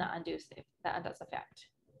and that undoes effect.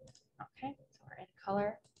 Okay, so we're in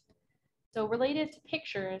color. So related to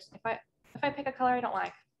pictures, if I pick a color I don't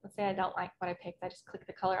like, let's say I don't like what I picked, I just click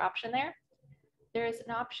the color option there. There's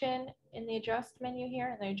an option in the adjust menu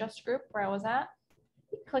here, in the adjust group where I was at.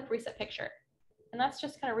 You click reset picture. And that's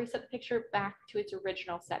just kind of reset the picture back to its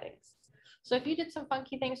original settings. So if you did some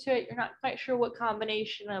funky things to it, you're not quite sure what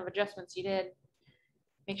combination of adjustments you did,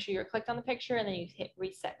 make sure you're clicked on the picture and then you hit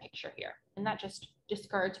reset picture here. And that just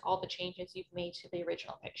discards all the changes you've made to the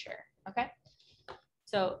original picture, okay?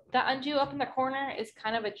 So the undo up in the corner is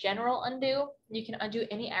kind of a general undo. You can undo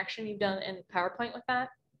any action you've done in PowerPoint with that,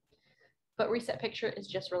 but reset picture is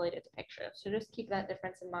just related to picture. So just keep that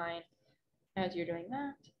difference in mind as you're doing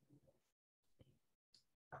that.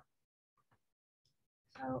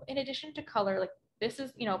 So in addition to color, like this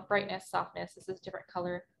is, you know, brightness, softness, this is different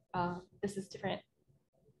color. This is different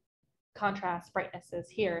contrast, brightnesses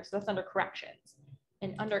here. So that's under corrections.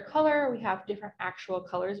 And under color, we have different actual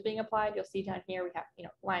colors being applied. You'll see down here, we have, you know,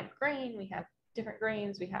 lime green, we have different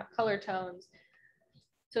grains, we have color tones.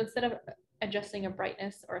 So instead of adjusting a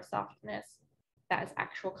brightness or a softness, that is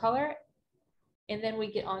actual color. And then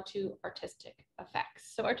we get onto artistic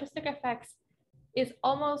effects. So artistic effects is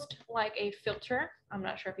almost like a filter. I'm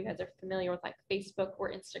not sure if you guys are familiar with like Facebook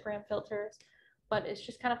or Instagram filters, but it's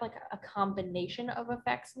just kind of like a combination of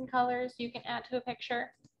effects and colors you can add to a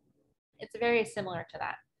picture. It's very similar to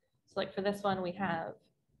that. So like for this one, we have,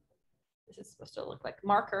 this is supposed to look like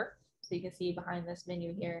marker. So you can see behind this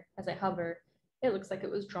menu here, as I hover, it looks like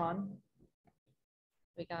it was drawn.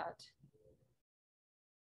 We got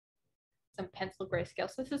some pencil grayscale.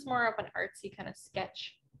 So this is more of an artsy kind of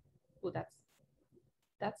sketch. Ooh,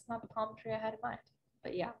 that's not the palm tree I had in mind,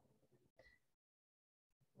 but yeah.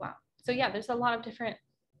 Wow. So yeah, there's a lot of different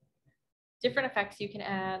effects you can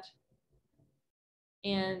add.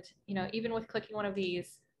 And, you know, even with clicking one of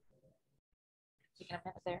these, taking a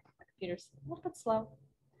minute there, my computer's a little bit slow.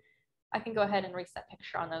 I can go ahead and reset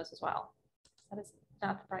picture on those as well. That is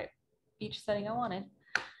not the bright beach setting I wanted.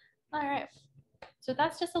 All right. So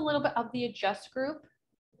that's just a little bit of the adjust group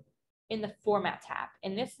in the format tab.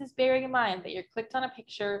 And this is bearing in mind that you're clicked on a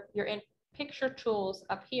picture, you're in picture tools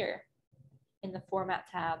up here in the format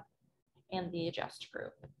tab and the adjust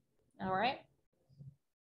group. All right.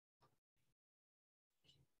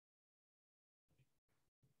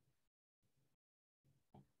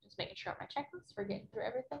 Just making sure on my checklist we're getting through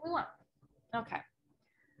everything we want. Okay.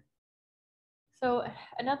 So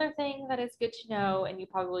another thing that is good to know, and you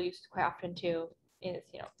probably will use quite often too, is,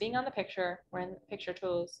 you know, being on the picture, we're in picture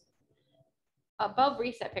tools. Above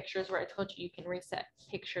reset pictures, where I told you you can reset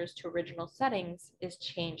pictures to original settings, is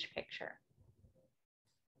change picture.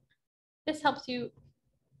 This helps you,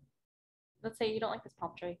 let's say you don't like this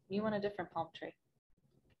palm tree, you want a different palm tree.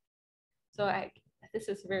 So this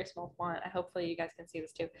is a very small font. Hopefully you guys can see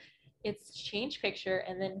this too. It's change picture,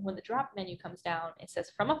 and then when the drop menu comes down, it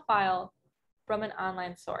says from a file, from an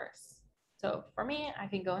online source. So for me, I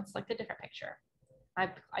can go and select a different picture.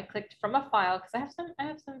 I clicked from a file because I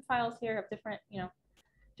have some files here of different, you know,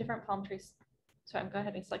 different palm trees. So I'm going to go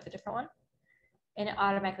ahead and select a different one, and it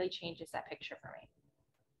automatically changes that picture for me.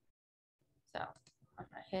 So I'm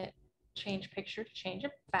going to hit change picture to change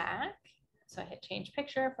it back. So I hit change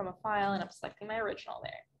picture from a file, and I'm selecting my original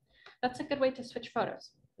there. That's a good way to switch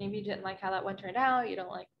photos. Maybe you didn't like how that one turned out, you don't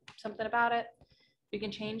like something about it, you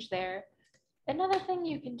can change there. Another thing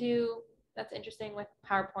you can do that's interesting with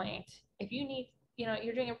PowerPoint, if you need, you know,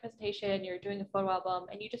 you're doing a presentation, you're doing a photo album,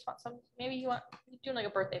 and you just want some, maybe you're doing like a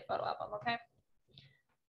birthday photo album, okay?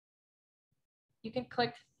 You can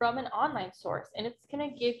click from an online source, and it's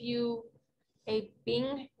gonna give you a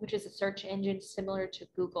Bing, which is a search engine similar to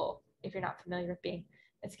Google, if you're not familiar with Bing.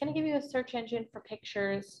 It's gonna give you a search engine for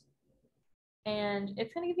pictures, and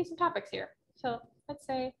it's gonna give you some topics here. So let's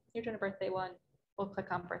say you're doing a birthday one, we'll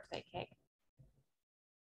click on birthday cake.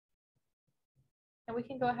 And we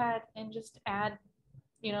can go ahead and just add,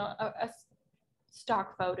 you know, a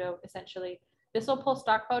stock photo, essentially. This will pull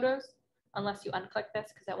stock photos unless you unclick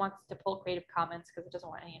this, because it wants to pull Creative Commons because it doesn't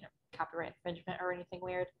want any, you know, copyright infringement or anything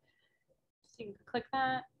weird. So you can click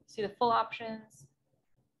that, see the full options.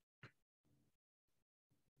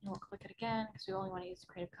 And we'll click it again because we only want to use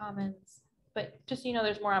Creative Commons. But just so you know,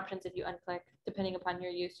 there's more options if you unclick. Depending upon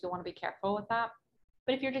your use, you'll want to be careful with that.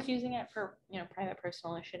 But if you're just using it for, you know, private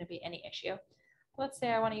personal, it shouldn't be any issue. Let's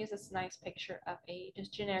say I want to use this nice picture of a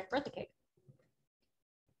just generic birthday cake.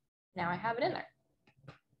 Now I have it in there.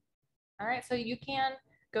 All right, so you can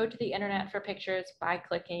go to the internet for pictures by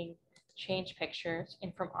clicking change pictures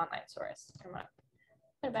and from online source. I'm gonna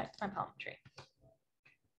put it back to my palm tree.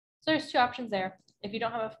 So there's two options there. If you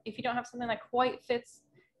don't have something that quite fits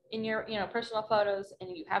in your, you know, personal photos,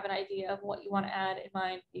 and you have an idea of what you want to add in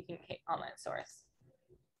mind, you can hit online source.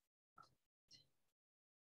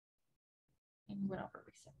 And we went over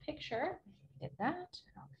reset picture. Did that.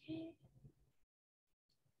 Okay. 1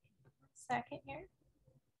 second here.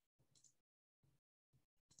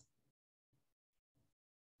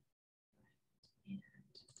 And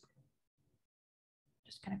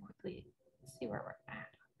just kind of quickly see where we're at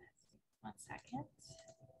on second.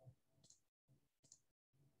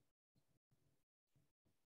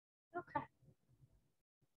 Okay.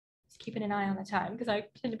 Just keeping an eye on the time because I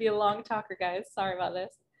tend to be a long talker, guys. Sorry about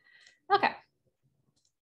this. Okay.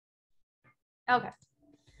 Okay.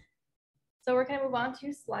 So we're going to move on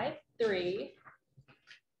to slide 3.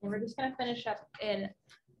 And we're just going to finish up in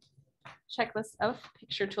checklist of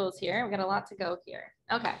picture tools here. We've got a lot to go here.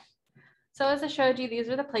 Okay. So as I showed you, these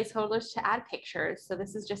are the placeholders to add pictures. So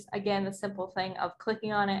this is just, again, the simple thing of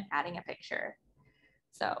clicking on it, adding a picture.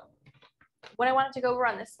 So what I wanted to go over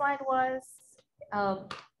on this slide was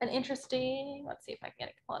an interesting, let's see if I can get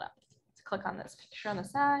it, pull it up. Let's click on this picture on the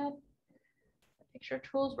side. The picture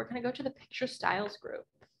tools, we're going to go to the picture styles group.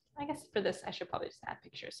 I guess for this, I should probably just add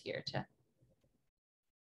pictures here too.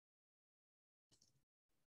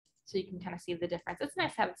 So you can kind of see the difference. It's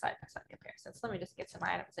nice to have a side-by-side comparison. So let me just get some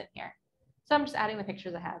items in here. So I'm just adding the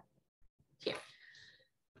pictures I have here.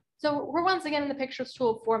 So we're once again in the pictures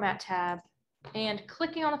tool format tab and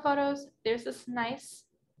clicking on the photos, there's this nice,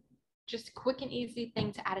 just quick and easy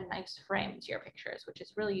thing to add a nice frame to your pictures, which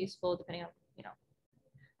is really useful depending on, you know,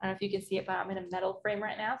 I don't know if you can see it, but I'm in a metal frame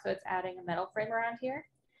right now. So it's adding a metal frame around here.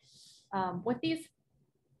 With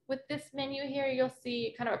this menu here, you'll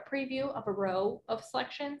see kind of a preview of a row of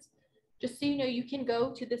selections. Just so you know, you can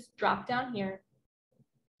go to this drop down here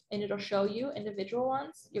and it'll show you individual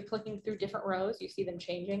ones. You're clicking through different rows. You see them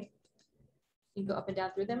changing. You can go up and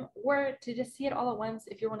down through them, or to just see it all at once.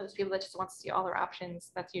 If you're one of those people that just wants to see all their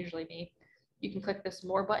options, that's usually me. You can click this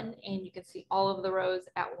more button and you can see all of the rows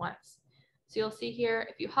at once. So you'll see here,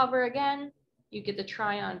 if you hover again, you get to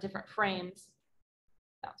try on different frames.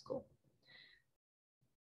 That's cool.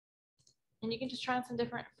 And you can just try on some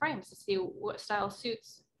different frames to see what style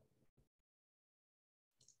suits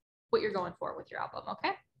what you're going for with your album,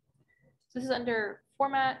 okay? So this is under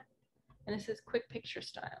format, and this is quick picture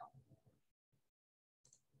style.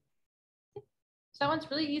 So that one's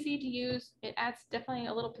really easy to use. It adds definitely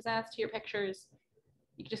a little pizzazz to your pictures.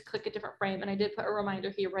 You can just click a different frame, and I did put a reminder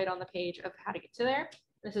here right on the page of how to get to there.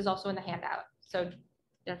 This is also in the handout, so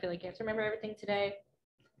don't feel like you have to remember everything today.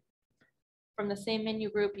 From the same menu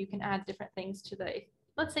group, you can add different things to the,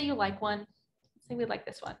 let's say you like one, let's say we like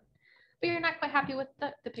this one, but you're not quite happy with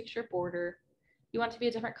the picture border. You want it to be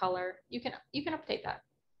a different color. You can update that.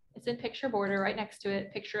 It's in picture border right next to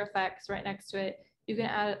it, picture effects right next to it. You can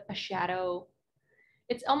add a shadow.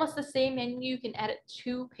 It's almost the same menu. You can edit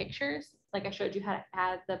 2 pictures. Like I showed you how to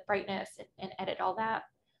add the brightness and edit all that.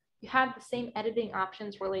 You have the same editing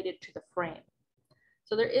options related to the frame.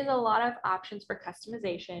 So there is a lot of options for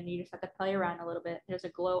customization. You just have to play around a little bit. There's a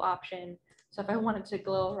glow option. So if I wanted to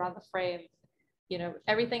glow around the frame, you know,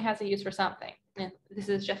 everything has a use for something. And this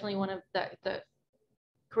is definitely one of the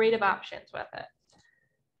creative options with it.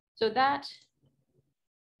 So that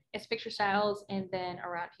is picture styles. And then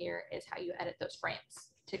around here is how you edit those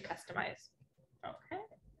frames to customize. Okay.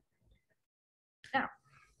 Now,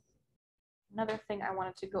 another thing I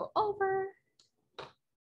wanted to go over.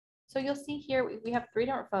 So you'll see here, we have 3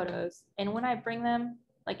 different photos. And when I bring them,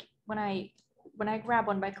 like when I grab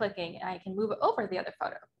one by clicking, I can move it over the other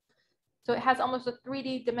photo. So it has almost a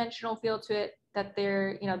 3D dimensional feel to it that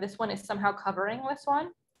they're, you know, this one is somehow covering this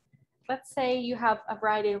one. Let's say you have a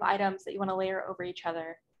variety of items that you want to layer over each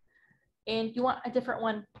other and you want a different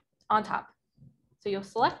one on top. So you'll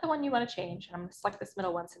select the one you want to change. And I'm going to select this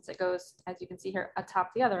middle one since it goes, as you can see here,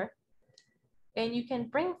 atop the other. And you can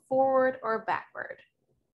bring forward or backward.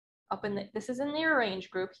 This is in the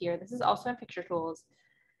arrange group here. This is also in picture tools.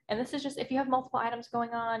 And this is just if you have multiple items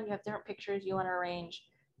going on, you have different pictures you want to arrange,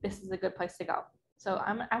 this is a good place to go. So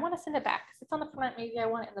I want to send it back because it's on the front, maybe I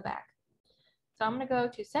want it in the back. So I'm going to go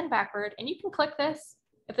to send backward, and you can click this.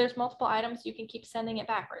 If there's multiple items, you can keep sending it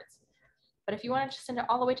backwards. But if you want to send it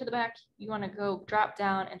all the way to the back, you want to go drop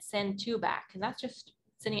down and send to back. And that's just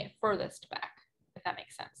sending it furthest back, if that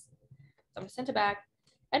makes sense. So I'm going to send it back.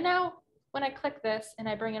 And now when I click this and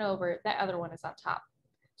I bring it over, that other one is on top.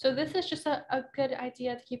 So this is just a good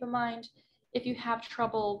idea to keep in mind if you have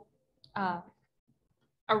trouble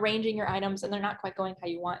arranging your items and they're not quite going how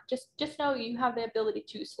you want. Just know you have the ability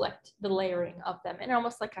to select the layering of them in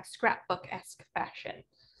almost like a scrapbook-esque fashion.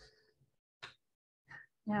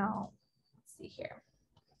 Now, let's see here.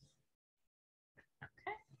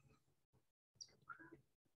 Okay.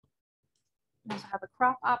 We also have a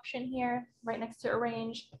crop option here right next to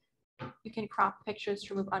arrange. You can crop pictures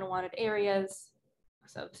to remove unwanted areas.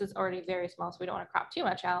 So this is already very small, so we don't want to crop too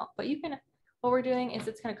much out, but you can, what we're doing is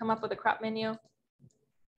it's going to come up with a crop menu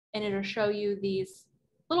and it'll show you these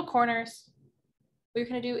little corners. What you're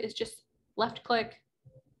going to do is just left click,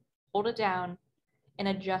 hold it down, and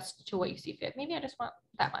adjust to what you see fit. Maybe I just want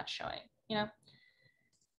that much showing. you know.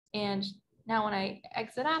 And now when I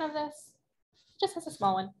exit out of this, it just has a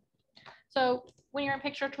small one. So when you're in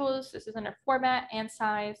picture tools, this is under format and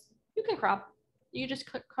size. You can crop. You just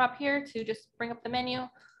click crop here to just bring up the menu,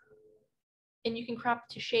 and you can crop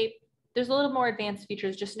to shape. There's a little more advanced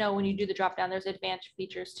features. Just know when you do the drop down, there's advanced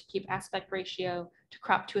features to keep aspect ratio, to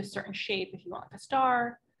crop to a certain shape if you want like a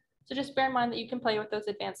star. So just bear in mind that you can play with those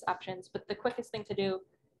advanced options, but the quickest thing to do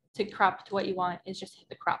to crop to what you want is just hit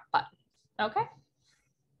the crop button. Okay.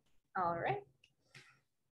 All right.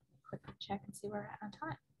 Quickly check and see where we're at on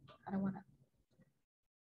time. I don't want to.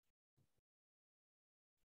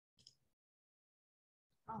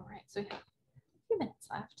 All right, so we have a few minutes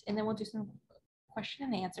left, and then we'll do some question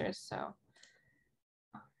and answers. So all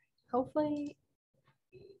right. Hopefully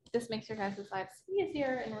this makes your guys' lives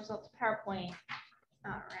easier and results PowerPoint.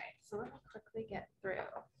 All right, so let me quickly get through.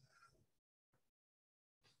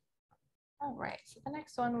 All right, so the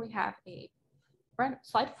next one we have a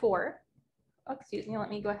slide 4. Oh, excuse me, let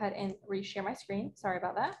me go ahead and reshare my screen. Sorry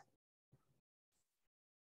about that.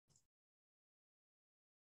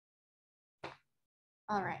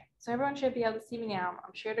 All right, so everyone should be able to see me now.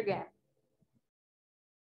 I'm shared again.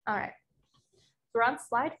 All right, so we're on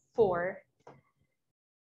slide 4.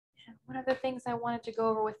 One of the things I wanted to go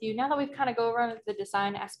over with you, now that we've kind of go over the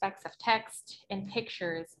design aspects of text and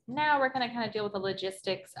pictures, now we're going to kind of deal with the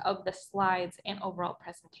logistics of the slides and overall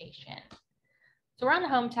presentation. So we're on the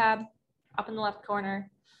Home tab, up in the left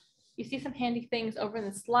corner. You see some handy things over in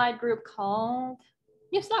the slide group called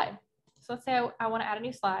New Slide. So let's say I want to add a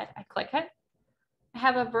new slide. I click it. I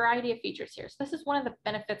have a variety of features here. So this is one of the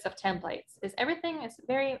benefits of templates, is everything is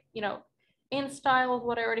very, in style with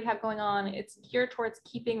what I already have going on. It's geared towards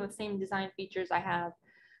keeping the same design features I have.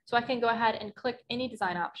 So I can go ahead and click any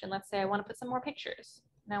design option. Let's say I want to put some more pictures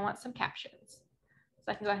and I want some captions.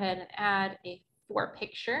 So I can go ahead and add a 4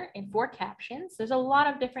 picture and 4 captions. There's a lot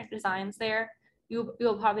of different designs there. You'll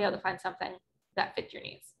probably be able to find something that fits your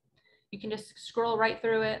needs. You can just scroll right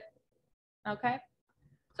through it. Okay.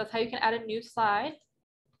 So that's how you can add a new slide.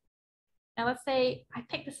 Now let's say I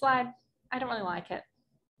pick the slide. I don't really like it.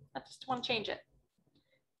 I just want to change it.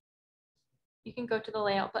 You can go to the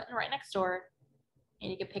layout button right next door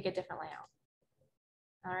and you can pick a different layout.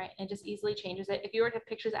 All right, and it just easily changes it. If you were to have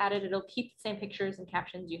pictures added, it'll keep the same pictures and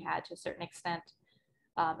captions you had to a certain extent.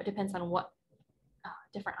 It depends on what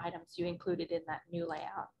different items you included in that new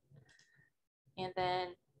layout. And then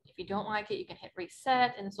if you don't like it, you can hit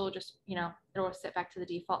reset and this will just, it'll reset back to the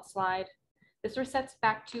default slide. This resets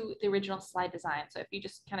back to the original slide design. So if you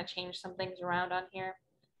just kind of change some things around on here,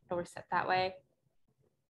 it'll reset that way.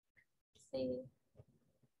 Let's see.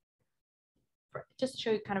 Just to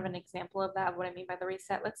show you kind of an example of that, of what I mean by the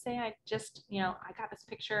reset. Let's say I just, I got this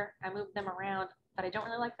picture, I moved them around, but I don't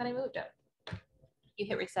really like that I moved them. You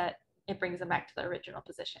hit reset, it brings them back to the original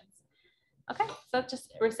positions. Okay, so it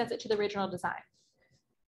just resets it to the original design.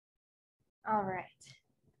 All right.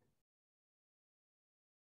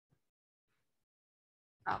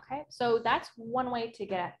 Okay, so that's one way to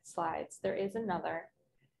get at slides. There is another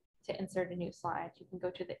to insert a new slide. You can go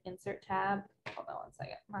to the Insert tab. Hold on one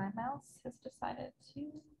second. My mouse has decided to.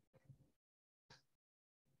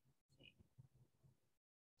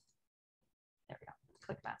 There we go.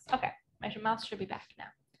 Click mouse. Okay, my mouse should be back now.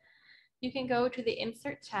 You can go to the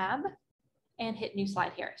Insert tab and hit New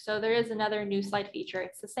Slide here. So there is another New Slide feature.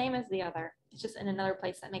 It's the same as the other. It's just in another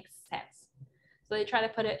place that makes sense. So they try to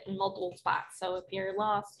put it in multiple spots. So if you're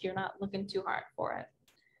lost, you're not looking too hard for it.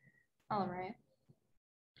 All right.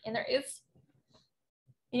 And there is,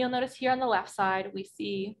 and you'll notice here on the left side, we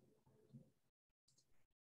see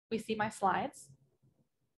my slides.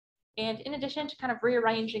 And in addition to kind of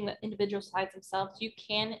rearranging the individual slides themselves, you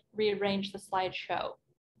can rearrange the slideshow.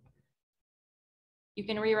 You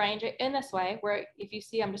can rearrange it in this way, where if you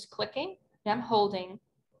see I'm just clicking, and I'm holding,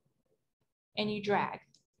 and you drag.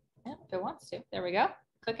 Yeah, if it wants to. There we go.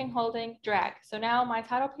 Clicking, holding, drag. So now my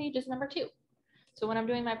title page is number 2. So when I'm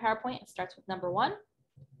doing my PowerPoint, it starts with number 1,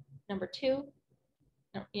 number 2.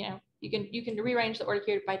 You can rearrange the order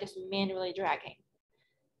here by just manually dragging.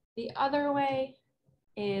 The other way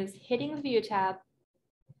is hitting the View tab,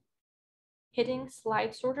 hitting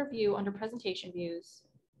Slide Sorter View under Presentation Views,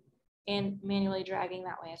 and manually dragging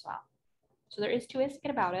that way as well. So there is 2 ways to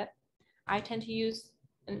get about it. I tend to use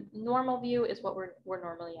normal view is what we're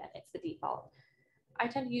normally at. It's the default. I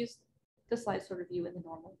tend to use the Slide Sorter View in the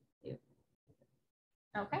normal view.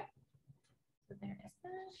 Okay. So there is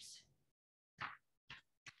that.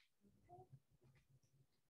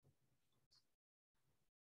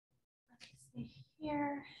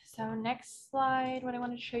 Here. So next slide, what I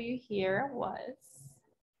wanted to show you here was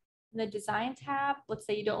In the design tab, let's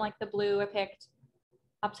say you don't like the blue I picked,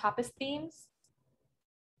 up top is themes.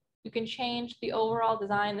 You can change the overall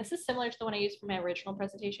design. This is similar to the one I used for my original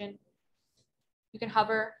presentation. You can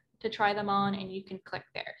hover to try them on and you can click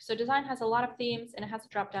there. So design has a lot of themes and it has a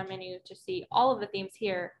drop-down menu to see all of the themes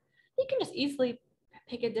here. You can just easily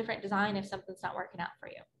pick a different design if something's not working out for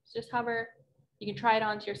you. So just hover, you can try it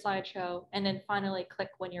onto your slideshow and then finally click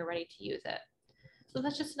when you're ready to use it. So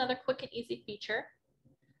that's just another quick and easy feature.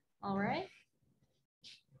 All right.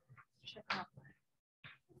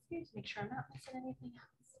 Make sure I'm not missing anything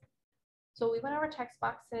else. So we went over text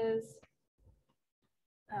boxes.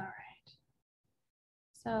 All right.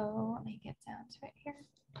 So let me get down to it here.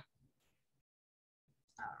 All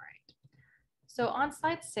right. So on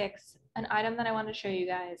slide 6, an item that I wanted to show you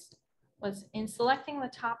guys was in selecting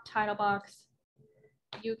the top title box,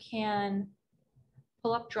 you can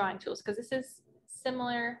pull up drawing tools because this is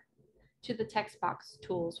similar to the text box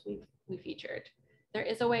tools we featured. There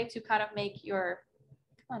is a way to kind of make your,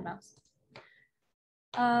 come on mouse.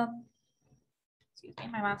 Excuse me,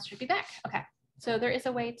 my mouse should be back. Okay, so there is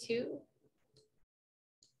a way to,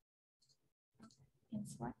 in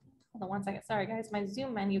selecting, hold on one second. Sorry guys, my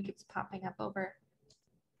Zoom menu keeps popping up over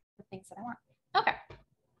the things that I want. Okay,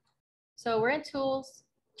 so we're in tools,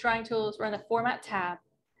 drawing tools, we're in the format tab,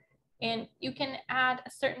 and you can add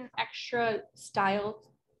a certain extra style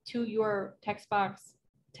to your text box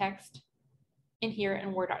text in here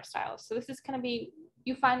in Word Art Styles. So this is going to be,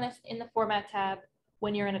 you find this in the format tab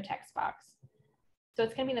when you're in a text box. So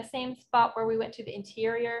it's going to be the same spot where we went to the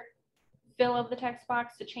interior fill of the text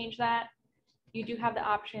box to change that. You do have the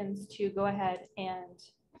options to go ahead and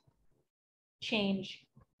change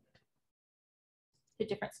the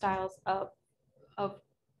different styles of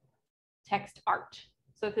text art.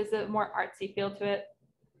 So if there's a more artsy feel to it,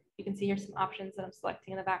 you can see here's some options that I'm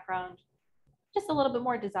selecting in the background. Just a little bit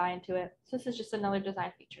more design to it. So this is just another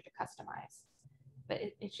design feature to customize. But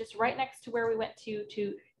it's just right next to where we went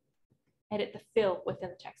to edit the fill within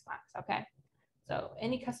the text box, okay? So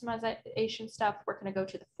any customization stuff, we're gonna go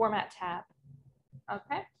to the format tab,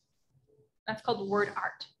 okay? That's called Word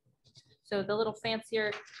Art. So the little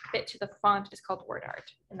fancier bit to the font is called Word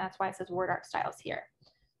Art, and that's why it says Word Art Styles here.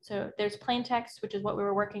 So there's plain text, which is what we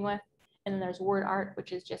were working with, and then there's Word Art,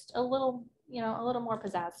 which is just a little, you know, a little more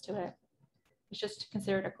pizzazz to it. It's just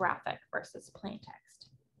considered a graphic versus plain text.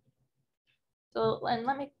 So, and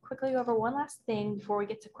let me quickly go over one last thing before we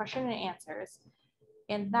get to question and answers,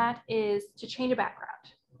 and that is to change a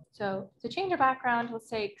background. So to change a background, let's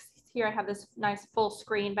say here I have this nice full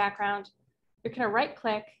screen background. You're gonna right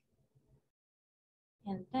click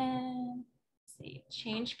and then see,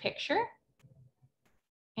 change picture.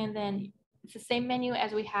 And then it's the same menu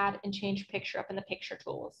as we had in change picture up in the picture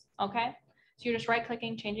tools, okay? So you're just right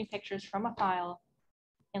clicking, changing pictures from a file.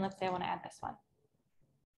 And let's say I wanna add this one.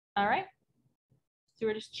 All right. So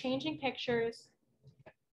we're just changing pictures.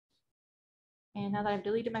 And now that I've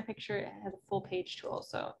deleted my picture, it has a full page tool.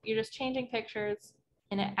 So you're just changing pictures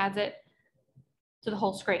and it adds it to the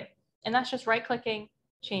whole screen. And that's just right clicking,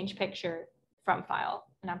 change picture from file.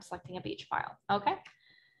 And I'm selecting a beach file, okay?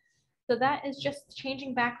 So that is just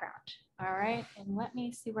changing background, all right? And let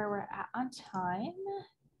me see where we're at on time.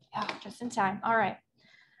 Yeah, just in time, all right.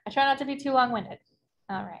 I try not to be too long-winded.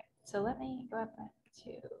 All right, so let me go back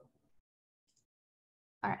to,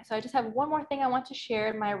 all right, so I just have one more thing I want to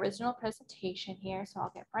share in my original presentation here, so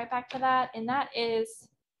I'll get right back to that, and that is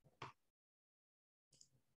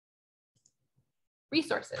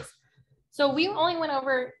resources. So we only went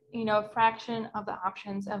over, you know, a fraction of the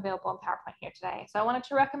options available in PowerPoint here today. So I wanted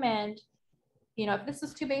to recommend, you know, if this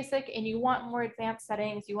is too basic and you want more advanced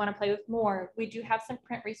settings, you want to play with more, we do have some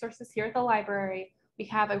print resources here at the library. We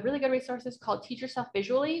have a really good resource called Teach Yourself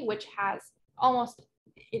Visually, which has almost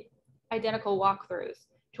identical walkthroughs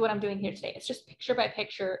to what I'm doing here today. It's just picture by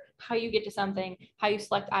picture, how you get to something, how you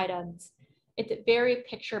select items. It's very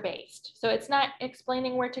picture based. So it's not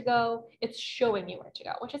explaining where to go, it's showing you where to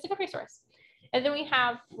go, which is a good resource. And then we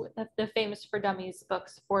have the famous For Dummies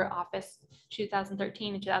books for Office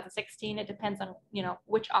 2013 and 2016. It depends on, you know,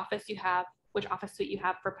 which office you have, which office suite you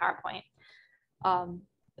have for PowerPoint.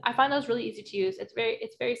 I find those really easy to use. It's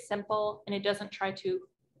very simple and it doesn't try to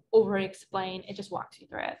over explain. It just walks you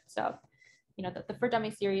through it. So, you know, the For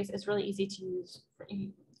Dummies series is really easy to use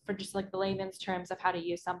for just like the layman's terms of how to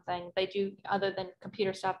use something. They do, other than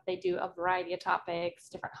computer stuff, they do a variety of topics,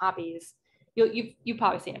 different hobbies. You've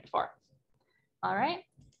probably seen it before. All right.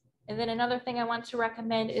 And then another thing I want to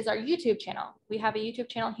recommend is our YouTube channel. We have a YouTube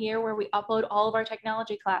channel here where we upload all of our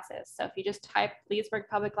technology classes. So if you just type Leesburg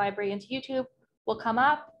Public Library into YouTube, we'll come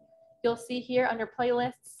up. You'll see here under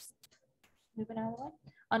playlists, moving out of the way,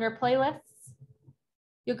 Under playlists,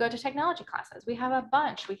 you'll go to technology classes. We have a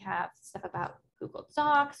bunch. We have stuff about Google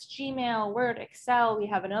Docs, Gmail, Word, Excel. We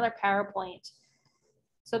have another PowerPoint.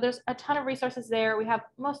 So there's a ton of resources there. We have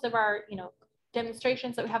most of our,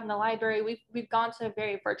 demonstrations that we have in the library. We've gone to a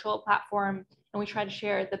very virtual platform, and we try to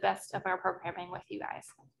share the best of our programming with you guys.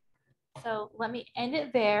 So let me end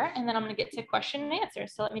it there, and then I'm going to get to question and answer.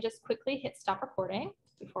 So let me just quickly hit stop recording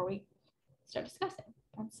before we start discussing.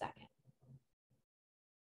 1 second.